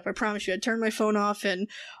story up. I promise you. I turned my phone off, and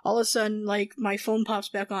all of a sudden, like, my phone pops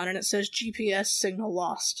back on, and it says GPS signal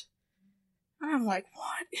lost. And I'm like,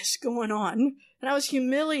 what is going on? And I was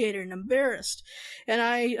humiliated and embarrassed. And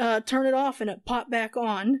I turned it off, and it popped back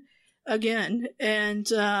on again.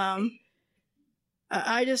 And I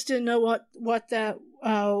just didn't know what that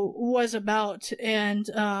was about. And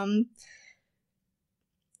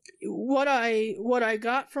what I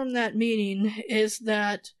got from that meeting is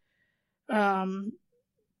that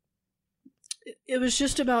it was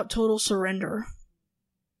just about total surrender.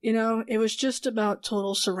 It was just about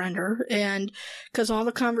total surrender. And because all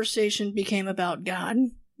the conversation became about God.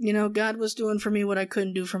 God was doing for me what I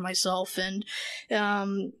couldn't do for myself. And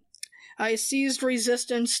I seized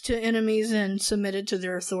resistance to enemies and submitted to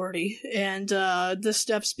their authority. And the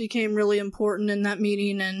steps became really important in that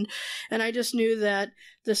meeting. And I just knew that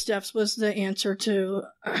the steps was the answer to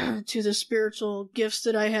the spiritual gifts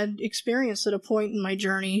that I had experienced at a point in my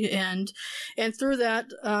journey. And through that,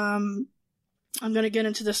 I'm going to get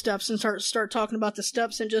into the steps and start talking about the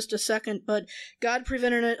steps in just a second, but God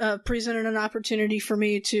presented an opportunity for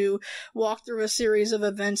me to walk through a series of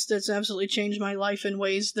events that's absolutely changed my life in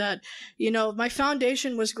ways that, my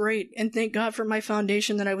foundation was great, and thank God for my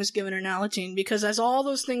foundation that I was given in Alateen, because as all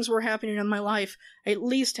those things were happening in my life, I at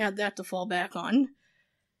least had that to fall back on.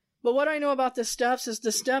 But what I know about the steps is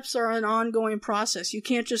the steps are an ongoing process. You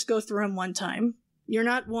can't just go through them one time. You're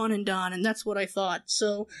not one and done, and that's what I thought.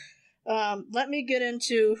 So, let me get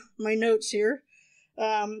into my notes here.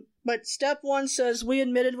 But step 1 says, we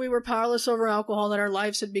admitted we were powerless over alcohol, that our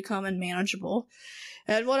lives had become unmanageable.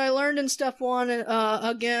 And what I learned in step 1,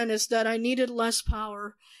 again, is that I needed less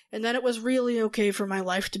power, and that it was really okay for my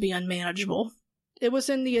life to be unmanageable. It was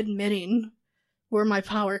in the admitting where my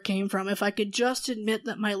power came from. If I could just admit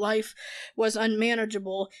that my life was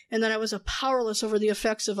unmanageable and that I was powerless over the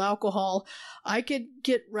effects of alcohol, I could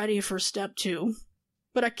get ready for step 2.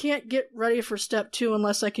 But I can't get ready for step 2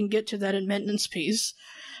 unless I can get to that admittance piece,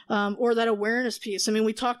 or that awareness piece. I mean,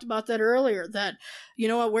 we talked about that earlier, that,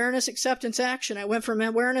 awareness, acceptance, action. I went from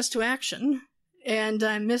awareness to action. And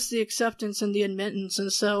I missed the acceptance and the admittance.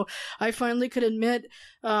 And so I finally could admit,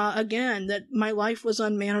 again, that my life was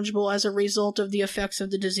unmanageable as a result of the effects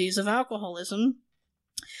of the disease of alcoholism.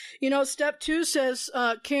 Step 2 says,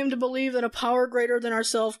 came to believe that a power greater than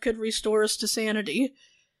ourselves could restore us to sanity.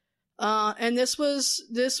 And this was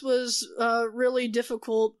really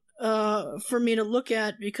difficult for me to look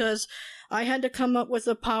at, because I had to come up with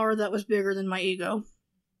a power that was bigger than my ego.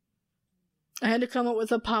 I had to come up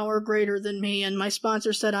with a power greater than me, and my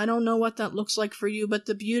sponsor said, I don't know what that looks like for you, but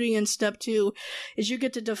the beauty in step 2 is you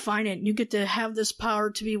get to define it. You get to have this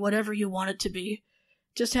power to be whatever you want it to be.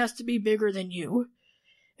 It just has to be bigger than you.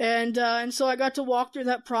 And so I got to walk through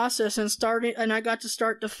that process and I got to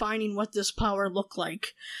start defining what this power looked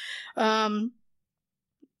like. And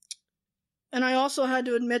I also had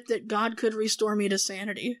to admit that God could restore me to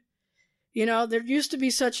sanity. There used to be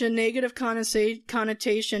such a negative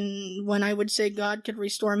connotation when I would say God could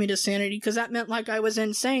restore me to sanity, because that meant like I was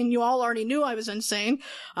insane. You all already knew I was insane.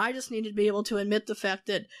 I just needed to be able to admit the fact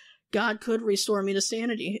that God could restore me to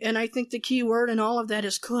sanity. And I think the key word in all of that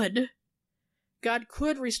is could. God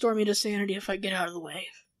could restore me to sanity if I get out of the way.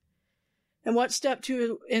 And what step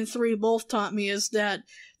 2 and 3 both taught me is that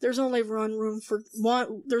there's only room for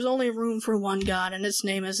one God, and its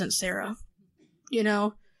name isn't Sarah.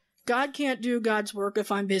 God can't do God's work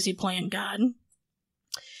if I'm busy playing God.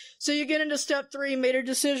 So you get into step 3, made a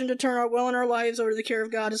decision to turn our will and our lives over to the care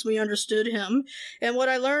of God as we understood Him. And what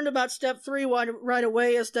I learned about step 3 right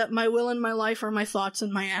away is that my will and my life are my thoughts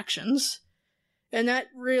and my actions. And that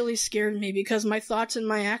really scared me, because my thoughts and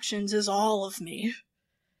my actions is all of me.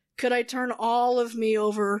 Could I turn all of me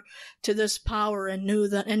over to this power and know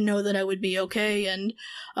that I would be okay? And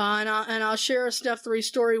I'll share a step 3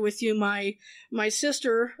 story with you. My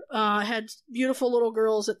sister had beautiful little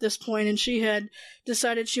girls at this point, and she had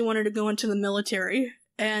decided she wanted to go into the military.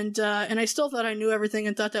 And I still thought I knew everything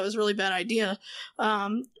and thought that was a really bad idea.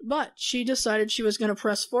 But she decided she was going to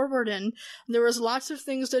press forward, and there was lots of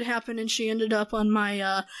things that happened, and she ended up on my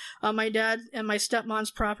dad and my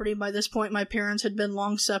stepmom's property. By this point, my parents had been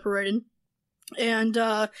long separated. And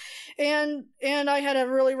I had a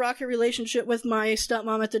really rocky relationship with my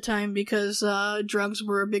stepmom at the time, because drugs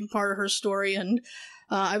were a big part of her story, and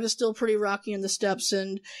I was still pretty rocky in the steps,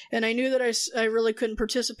 and I knew that I really couldn't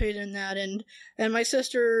participate in that, and my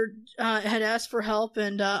sister had asked for help,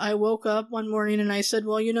 and I woke up one morning and I said,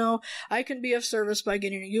 well, I can be of service by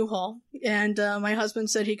getting a U-Haul, and my husband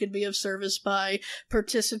said he could be of service by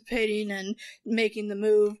participating and making the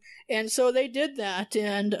move, and so they did that,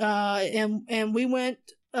 and we went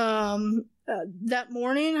that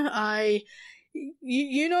morning.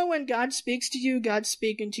 When God speaks to you, God's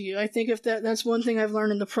speaking to you. I think if that's one thing I've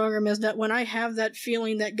learned in the program, is that when I have that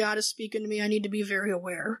feeling that God is speaking to me, I need to be very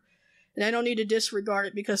aware. And I don't need to disregard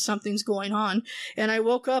it because something's going on. And I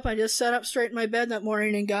woke up, I just sat up straight in my bed that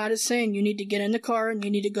morning, and God is saying, you need to get in the car and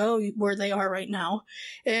you need to go where they are right now.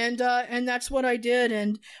 And that's what I did.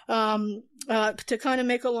 And to kind of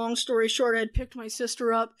make a long story short, I had picked my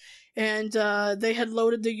sister up, and they had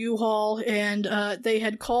loaded the U-Haul, and they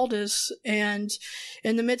had called us, and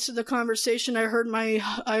in the midst of the conversation, I heard my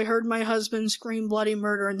husband scream bloody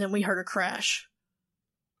murder, and then we heard a crash.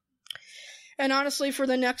 And honestly, for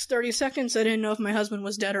the next 30 seconds, I didn't know if my husband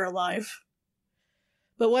was dead or alive.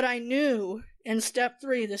 But what I knew in step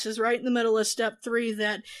 3, this is right in the middle of step 3,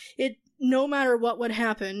 that no matter what would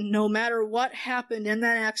happen, no matter what happened in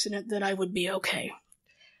that accident, that I would be okay.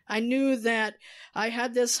 I knew that I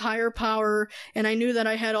had this higher power, and I knew that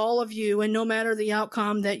I had all of you, and no matter the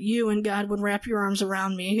outcome, that you and God would wrap your arms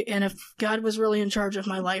around me, and if God was really in charge of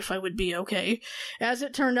my life, I would be okay. As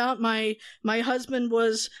it turned out, my husband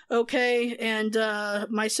was okay, and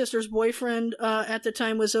my sister's boyfriend at the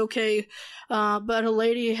time was okay, but a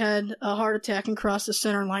lady had a heart attack and crossed the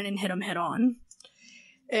center line and hit him head on.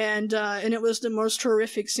 And it was the most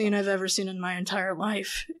horrific scene I've ever seen in my entire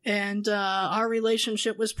life. And our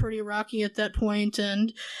relationship was pretty rocky at that point.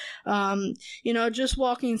 And, just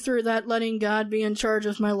walking through that, letting God be in charge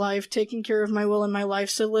of my life, taking care of my will in my life,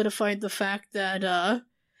 solidified the fact that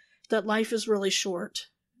life is really short.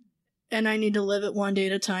 And I need to live it one day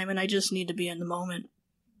at a time, and I just need to be in the moment.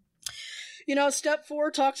 Step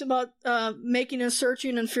 4 talks about making a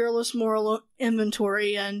searching and fearless moral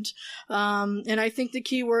inventory, and I think the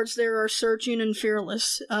key words there are searching and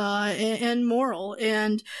fearless, and moral.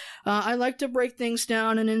 And I like to break things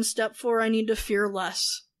down. And in step 4, I need to fear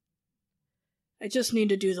less. I just need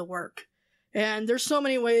to do the work. And there's so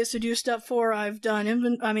many ways to do step 4. I've told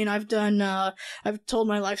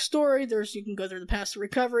my life story. You can go through the path to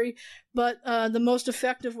recovery, but the most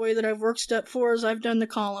effective way that I've worked step 4 is I've done the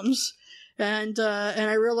columns. And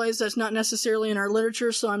I realize that's not necessarily in our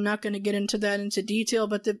literature, so I'm not going to get into that into detail,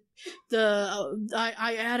 but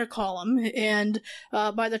I add a column, and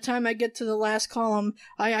by the time I get to the last column,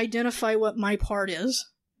 I identify what my part is.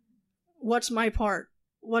 What's my part?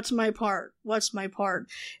 What's my part? What's my part?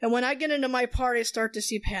 And when I get into my part, I start to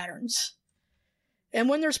see patterns. And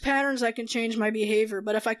when there's patterns, I can change my behavior.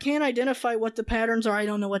 But if I can't identify what the patterns are, I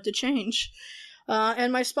don't know what to change.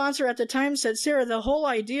 And my sponsor at the time said, Sarah, the whole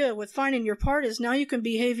idea with finding your part is now you can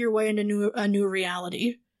behave your way into a new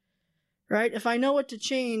reality. Right? If I know what to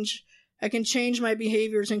change, I can change my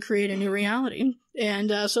behaviors and create a new reality.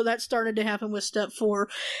 And so that started to happen with step 4.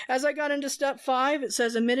 As I got into step 5, it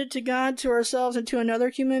says, admitted to God, to ourselves, and to another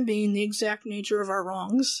human being the exact nature of our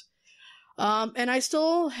wrongs. And I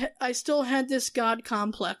still had this God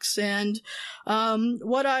complex, and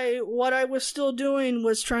what I was still doing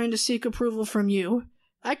was trying to seek approval from you.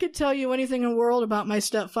 I could tell you anything in the world about my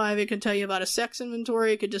step 5. It could tell you about a sex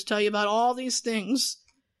inventory. It could just tell you about all these things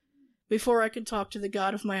before I could talk to the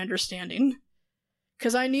God of my understanding.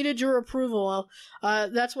 Because I needed your approval.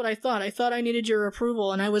 That's what I thought. I thought I needed your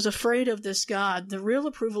approval, and I was afraid of this God. The real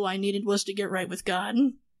approval I needed was to get right with God.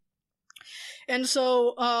 And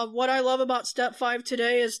so what I love about step 5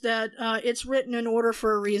 today is that it's written in order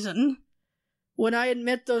for a reason. When I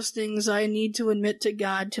admit those things, I need to admit to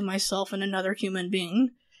God, to myself, and another human being.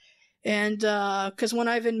 And because when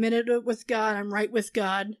I've admitted it with God, I'm right with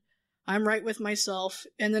God, I'm right with myself,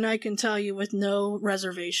 and then I can tell you with no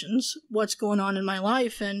reservations what's going on in my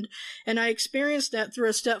life. And I experienced that through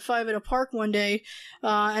a step 5 at a park one day,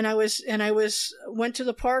 and I went to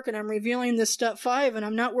the park, and I'm revealing this step 5, and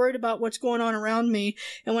I'm not worried about what's going on around me.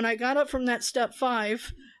 And when I got up from that step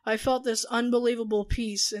 5, I felt this unbelievable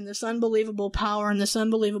peace and this unbelievable power and this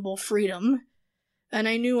unbelievable freedom. And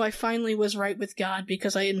I knew I finally was right with God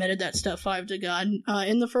because I admitted that step 5 to God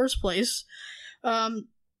in the first place.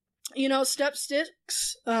 Step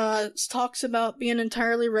 6 talks about being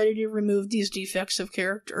entirely ready to remove these defects of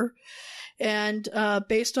character. And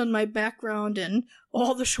based on my background and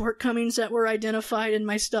all the shortcomings that were identified in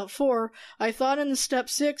my step 4, I thought in the step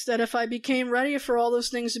 6 that if I became ready for all those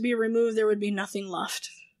things to be removed, there would be nothing left.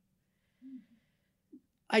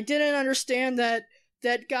 I didn't understand that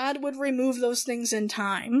God would remove those things in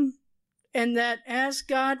time, and that as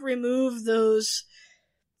God removed those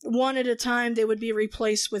one at a time, they would be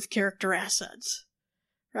replaced with character assets,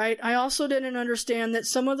 right? I also didn't understand that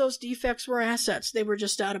some of those defects were assets. They were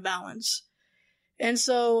just out of balance. And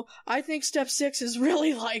so I think step 6 is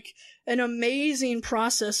really like an amazing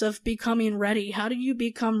process of becoming ready. How do you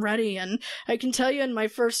become ready? And I can tell you in my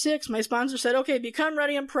first 6, my sponsor said, okay, become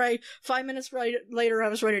ready and pray. 5 minutes later, I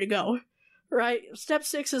was ready to go, right? Step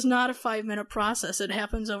 6 is not a 5-minute process. It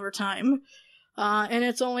happens over time. And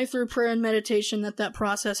it's only through prayer and meditation that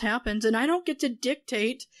process happens. And I don't get to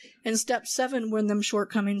dictate in step 7 when them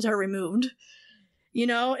shortcomings are removed.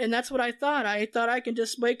 And that's what I thought. I thought I could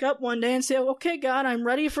just wake up one day and say, okay, God, I'm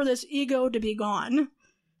ready for this ego to be gone.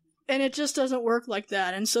 And it just doesn't work like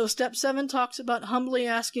that. And so step 7 talks about humbly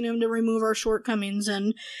asking him to remove our shortcomings.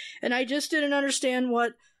 And I just didn't understand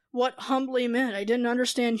what humbly meant. I didn't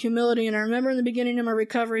understand humility. And I remember in the beginning of my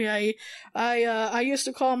recovery, I used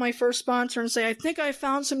to call my first sponsor and say, I think I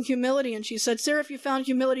found some humility. And she said, Sarah, if you found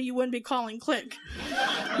humility, you wouldn't be calling Click.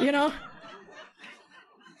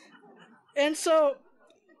 And so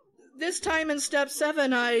this time in step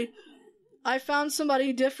 7, I found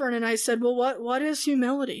somebody different, and I said, well, what is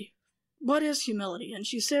humility? What is humility? And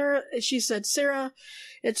she said, Sarah,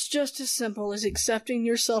 it's just as simple as accepting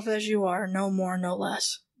yourself as you are, no more, no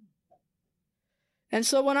less. And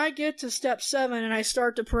so when I get to step 7 and I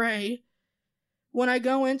start to pray, when I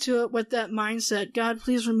go into it with that mindset, God,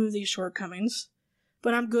 please remove these shortcomings,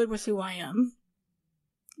 but I'm good with who I am.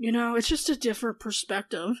 It's just a different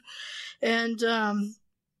perspective. And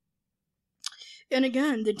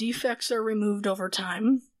again, the defects are removed over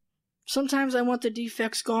time. Sometimes I want the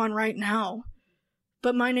defects gone right now,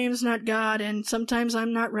 but my name's not God, and sometimes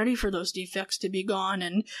I'm not ready for those defects to be gone.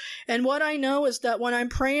 And what I know is that when I'm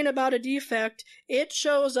praying about a defect, it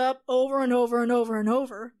shows up over and over and over and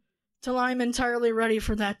over till I'm entirely ready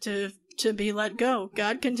for that to be let go.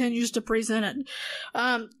 God continues to present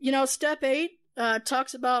it. Step 8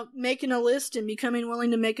 talks about making a list and becoming willing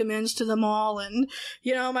to make amends to them all. And,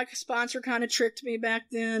 my sponsor kind of tricked me back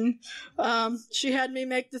then. She had me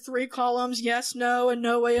make the 3 columns, yes, no, and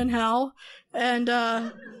no way in hell. And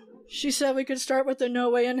she said we could start with the no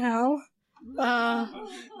way in hell.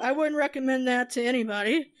 I wouldn't recommend that to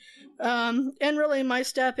anybody. And really my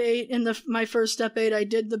step 8, my first step 8, I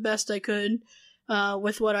did the best I could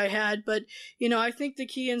with what I had. But, I think the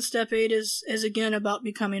key in step 8 is again about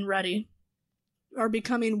becoming ready. are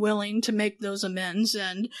becoming willing to make those amends.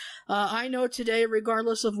 And I know today,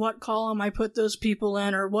 regardless of what column I put those people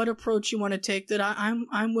in or what approach you want to take, that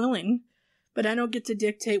I'm willing, but I don't get to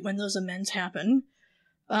dictate when those amends happen.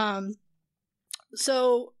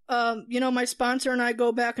 So my sponsor and I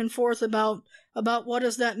go back and forth about what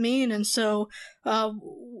does that mean. And so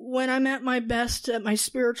when I'm at my best, at my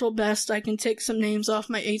spiritual best, I can take some names off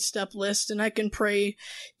my 8-step list, and I can pray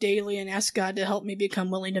daily and ask God to help me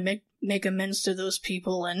become willing to make amends to those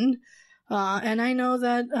people. And I know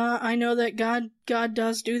that God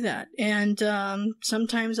does do that. And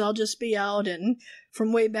sometimes I'll just be out, and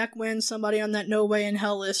from way back when, somebody on that no way in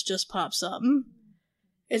hell list just pops up.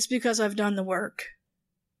 It's because I've done the work,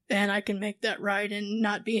 and I can make that right and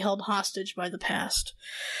not be held hostage by the past.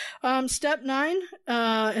 Step 9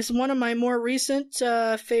 is one of my more recent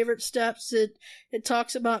favorite steps. It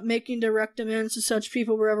talks about making direct amends to such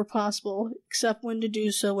people wherever possible, except when to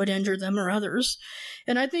do so would injure them or others.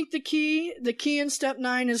 And I think the key in step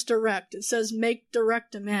 9 is direct. It says make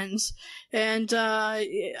direct amends. And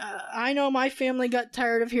I know my family got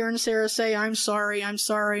tired of hearing Sarah say, I'm sorry, I'm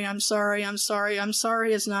sorry, I'm sorry, I'm sorry. I'm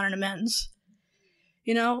sorry is not an amends.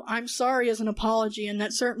 I'm sorry is an apology, and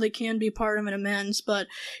that certainly can be part of an amends. But,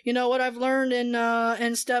 what I've learned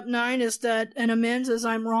in step 9 is that an amends is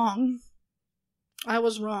I'm wrong. I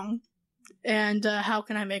was wrong. And how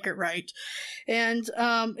can I make it right? And,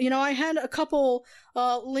 I had a couple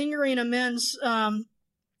lingering amends. When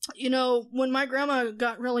my grandma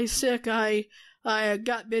got really sick, I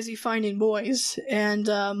got busy finding boys, and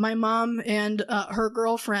my mom and her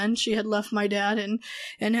girlfriend, she had left my dad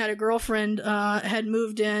and had a girlfriend, had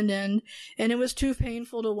moved in, and it was too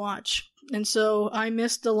painful to watch. And so I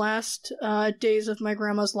missed the last days of my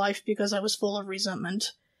grandma's life because I was full of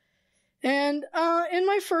resentment. And in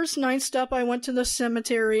my first 9th step, I went to the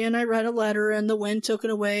cemetery and I read a letter, and the wind took it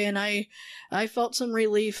away, and I felt some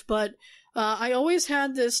relief. But I always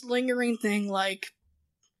had this lingering thing, like,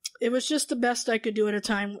 it was just the best I could do at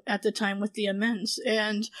the time with the amends.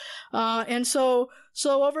 And so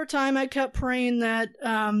over time I kept praying that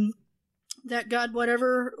God,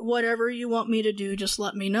 whatever you want me to do, just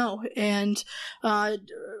let me know. And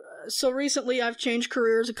so recently I've changed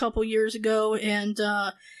careers a couple years ago, and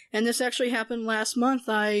this actually happened last month.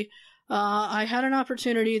 I had an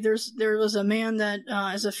opportunity. There was a man that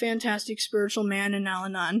is a fantastic spiritual man in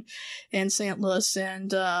Al-Anon in St. Louis,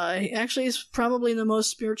 and actually is probably the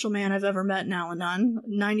most spiritual man I've ever met in Al-Anon,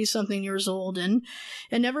 90-something years old, and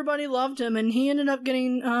everybody loved him, and he ended up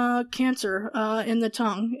getting cancer in the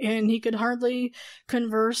tongue, and he could hardly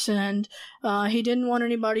converse, and he didn't want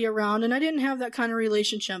anybody around, and I didn't have that kind of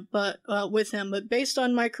relationship with him, but based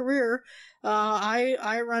on my career,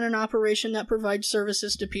 I run an operation that provides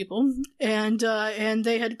services to people, and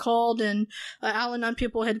they had called, and Al-Anon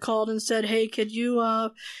people had called and said, hey, could you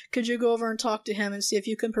go over and talk to him and see if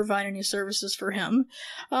you can provide any services for him?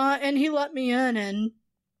 And he let me in,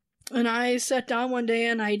 and I sat down one day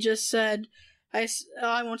and I just said,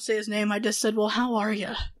 I won't say his name, I just said, well, how are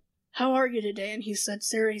you? How are you today? And he said,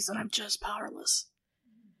 Sarah, I'm just powerless.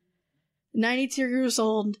 92 years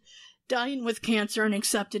old, dying with cancer, and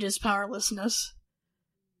accepted his powerlessness.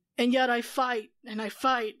 And yet I fight, and I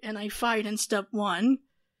fight, and I fight in step 1,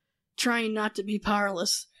 trying not to be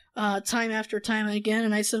powerless, time after time again.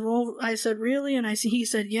 And I said, really? And he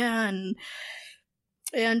said, yeah.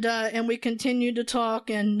 And we continued to talk,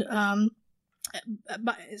 and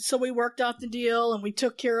so we worked out the deal, and we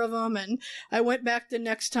took care of him, and I went back the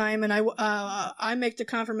next time, and I make the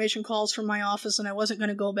confirmation calls from my office, and I wasn't going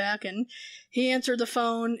to go back, and he answered the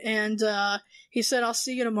phone, and he said, I'll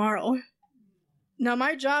see you tomorrow. Now,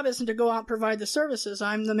 my job isn't to go out and provide the services.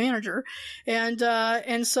 I'm the manager. And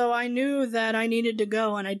so I knew that I needed to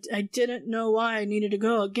go, and I didn't know why I needed to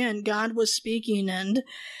go. Again, God was speaking, and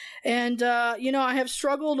I have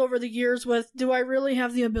struggled over the years with, do I really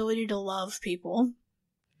have the ability to love people?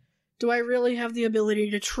 Do I really have the ability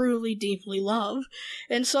to truly, deeply love?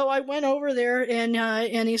 And so I went over there,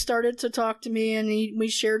 and he started to talk to me, and we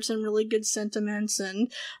shared some really good sentiments,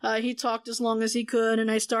 and he talked as long as he could, and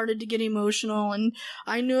I started to get emotional, and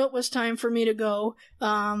I knew it was time for me to go,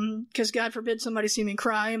 because God forbid somebody see me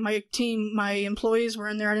cry, and my employees were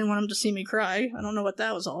in there. I didn't want them to see me cry. I don't know what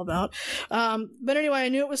that was all about. But anyway, I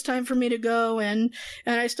knew it was time for me to go, and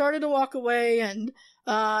I started to walk away, and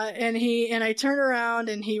I turned around,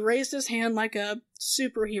 and he raised his hand like a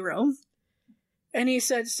superhero. And he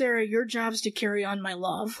said, Sarah, your job's to carry on my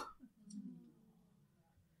love.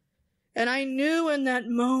 And I knew in that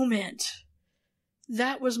moment,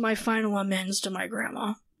 that was my final amends to my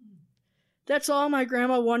grandma. That's all my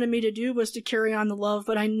grandma wanted me to do, was to carry on the love,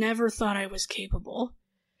 but I never thought I was capable.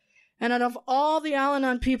 And out of all the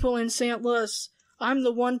Al-Anon people in St. Louis, I'm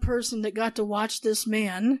the one person that got to watch this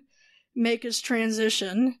man make his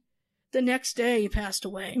transition. The next day he passed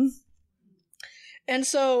away. And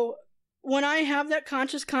so when I have that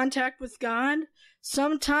conscious contact with God,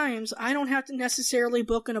 sometimes I don't have to necessarily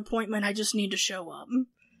book an appointment. I just need to show up.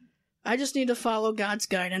 I just need to follow God's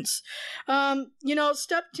guidance.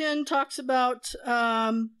 Step 10 talks about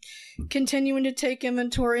continuing to take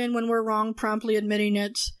inventory, and when we're wrong, promptly admitting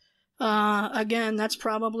it. Again, that's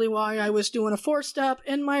probably why I was doing a 4-step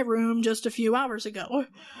in my room just a few hours ago,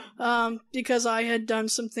 because I had done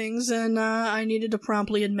some things and I needed to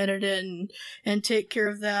promptly admit it and take care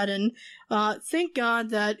of that. And thank God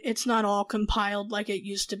that it's not all compiled like it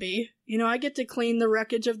used to be. I get to clean the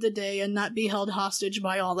wreckage of the day and not be held hostage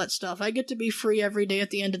by all that stuff. I get to be free every day at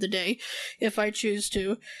the end of the day if I choose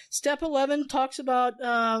to. Step 11 talks about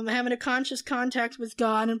having a conscious contact with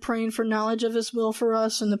God and praying for knowledge of His will for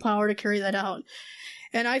us and the power to carry that out.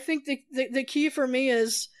 And I think the key for me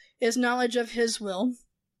is knowledge of His will,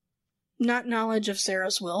 not knowledge of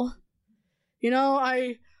Sarah's will.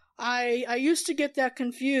 I used to get that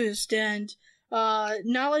confused, and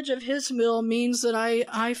knowledge of His will means that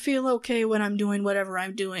I feel okay when I'm doing whatever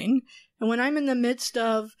I'm doing. And when I'm in the midst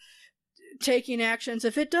of taking actions,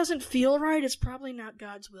 if it doesn't feel right, it's probably not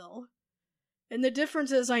God's will. And the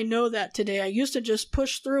difference is I know that today. I used to just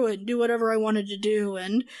push through it and do whatever I wanted to do.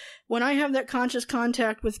 And when I have that conscious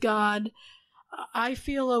contact with God, I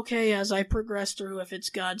feel okay as I progress through if it's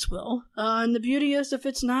God's will. And the beauty is if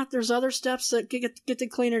it's not, there's other steps that get to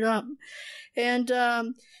clean it up. And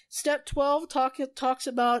step 12 talks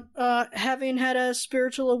about having had a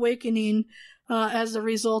spiritual awakening as a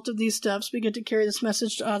result of these steps. We get to carry this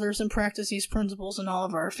message to others and practice these principles in all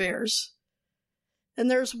of our affairs. And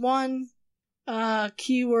there's one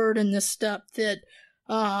key word in this step that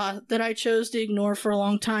I chose to ignore for a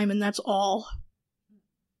long time, and that's all.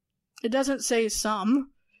 It doesn't say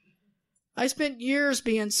some. I spent years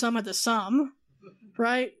being some of the some,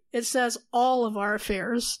 right? It says all of our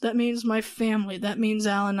affairs. That means my family. That means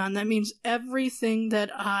Al-Anon. That means everything that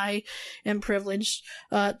I am privileged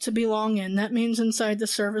to belong in. That means inside the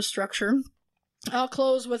service structure. I'll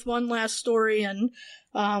close with one last story, and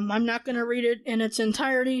I'm not going to read it in its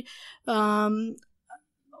entirety. Those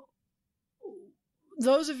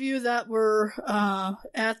of you that were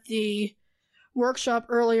at the workshop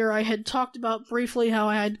earlier, I had talked about briefly how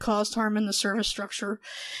I had caused harm in the service structure,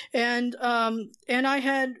 and I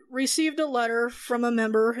had received a letter from a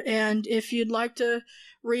member, and if you'd like to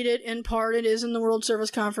read it in part, it is in the World Service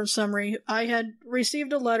Conference Summary. I had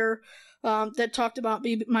received a letter that talked about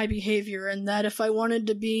my behavior, and that if I wanted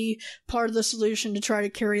to be part of the solution, to try to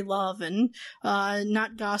carry love and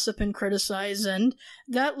not gossip and criticize. And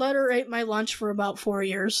that letter ate my lunch for about 4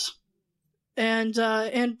 years. And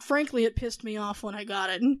frankly, it pissed me off when I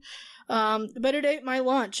got it. But it ate my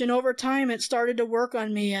lunch, and over time it started to work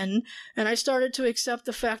on me, and I started to accept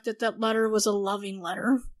the fact that letter was a loving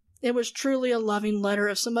letter. It was truly a loving letter.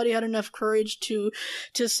 If somebody had enough courage to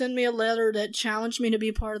send me a letter that challenged me to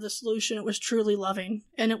be part of the solution, it was truly loving,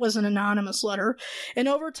 and it was an anonymous letter. And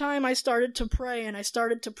over time, I started to pray, and I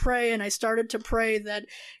started to pray, and I started to pray that,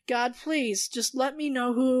 God, please, just let me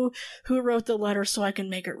know who wrote the letter so I can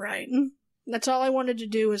make it right. That's all I wanted to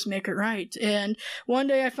do, was make it right. And one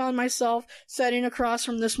day I found myself sitting across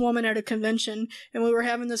from this woman at a convention, and we were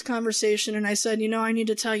having this conversation, and I said, I need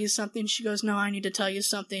to tell you something. She goes, no, I need to tell you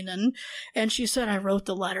something. And she said, I wrote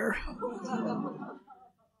the letter.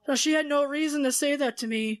 So she had no reason to say that to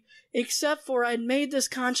me, except for I'd made this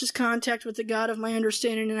conscious contact with the God of my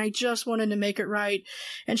understanding, and I just wanted to make it right.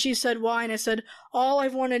 And she said, why? And I said, all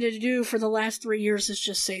I've wanted to do for the last 3 years is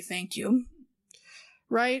just say thank you.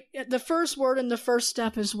 Right? The first word in the first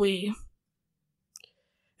step is we.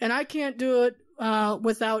 And I can't do it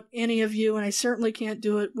without any of you, and I certainly can't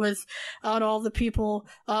do it without all the people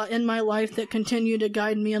in my life that continue to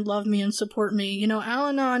guide me and love me and support me.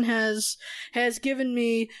 Al-Anon has given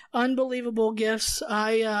me unbelievable gifts.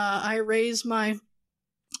 I raised my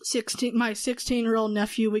 16-year-old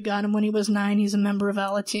nephew. We got him when he was 9. He's a member of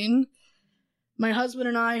Alateen. My husband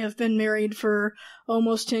and I have been married for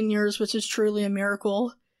almost 10 years, which is truly a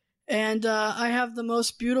miracle. And I have the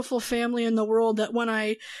most beautiful family in the world that when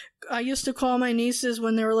I used to call my nieces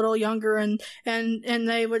when they were a little younger, and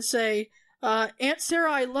they would say, Aunt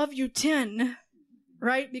Sarah, I love you 10,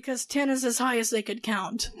 right? Because 10 is as high as they could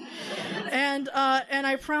count. And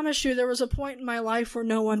I promise you, there was a point in my life where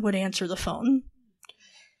no one would answer the phone.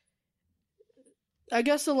 I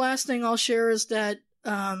guess the last thing I'll share is that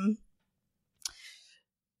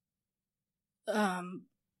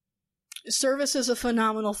service is a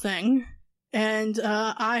phenomenal thing, And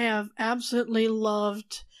I have absolutely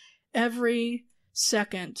loved every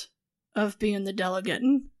second of being the delegate.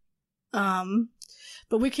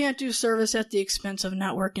 But we can't do service at the expense of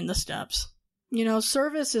not working the steps.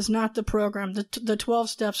 Service is not the program. The 12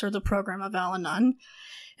 steps are the program of Al-Anon.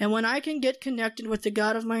 And when I can get connected with the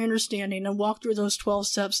God of my understanding and walk through those 12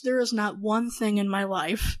 steps, there is not one thing in my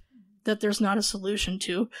life that there's not a solution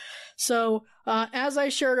to. So, as I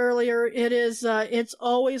shared earlier, it's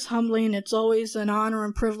always humbling. It's always an honor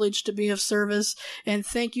and privilege to be of service. And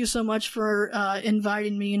thank you so much for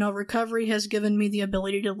inviting me. Recovery has given me the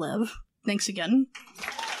ability to live. Thanks again.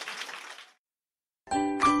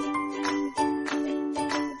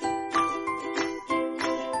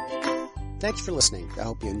 Thanks for listening. I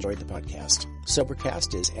hope you enjoyed the podcast.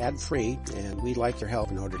 Sobercast is ad-free, and we'd like your help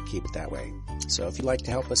in order to keep it that way. So if you'd like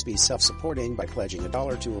to help us be self-supporting by pledging $1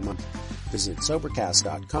 or $2 a month, visit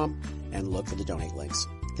Sobercast.com and look for the donate links.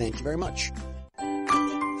 Thank you very much.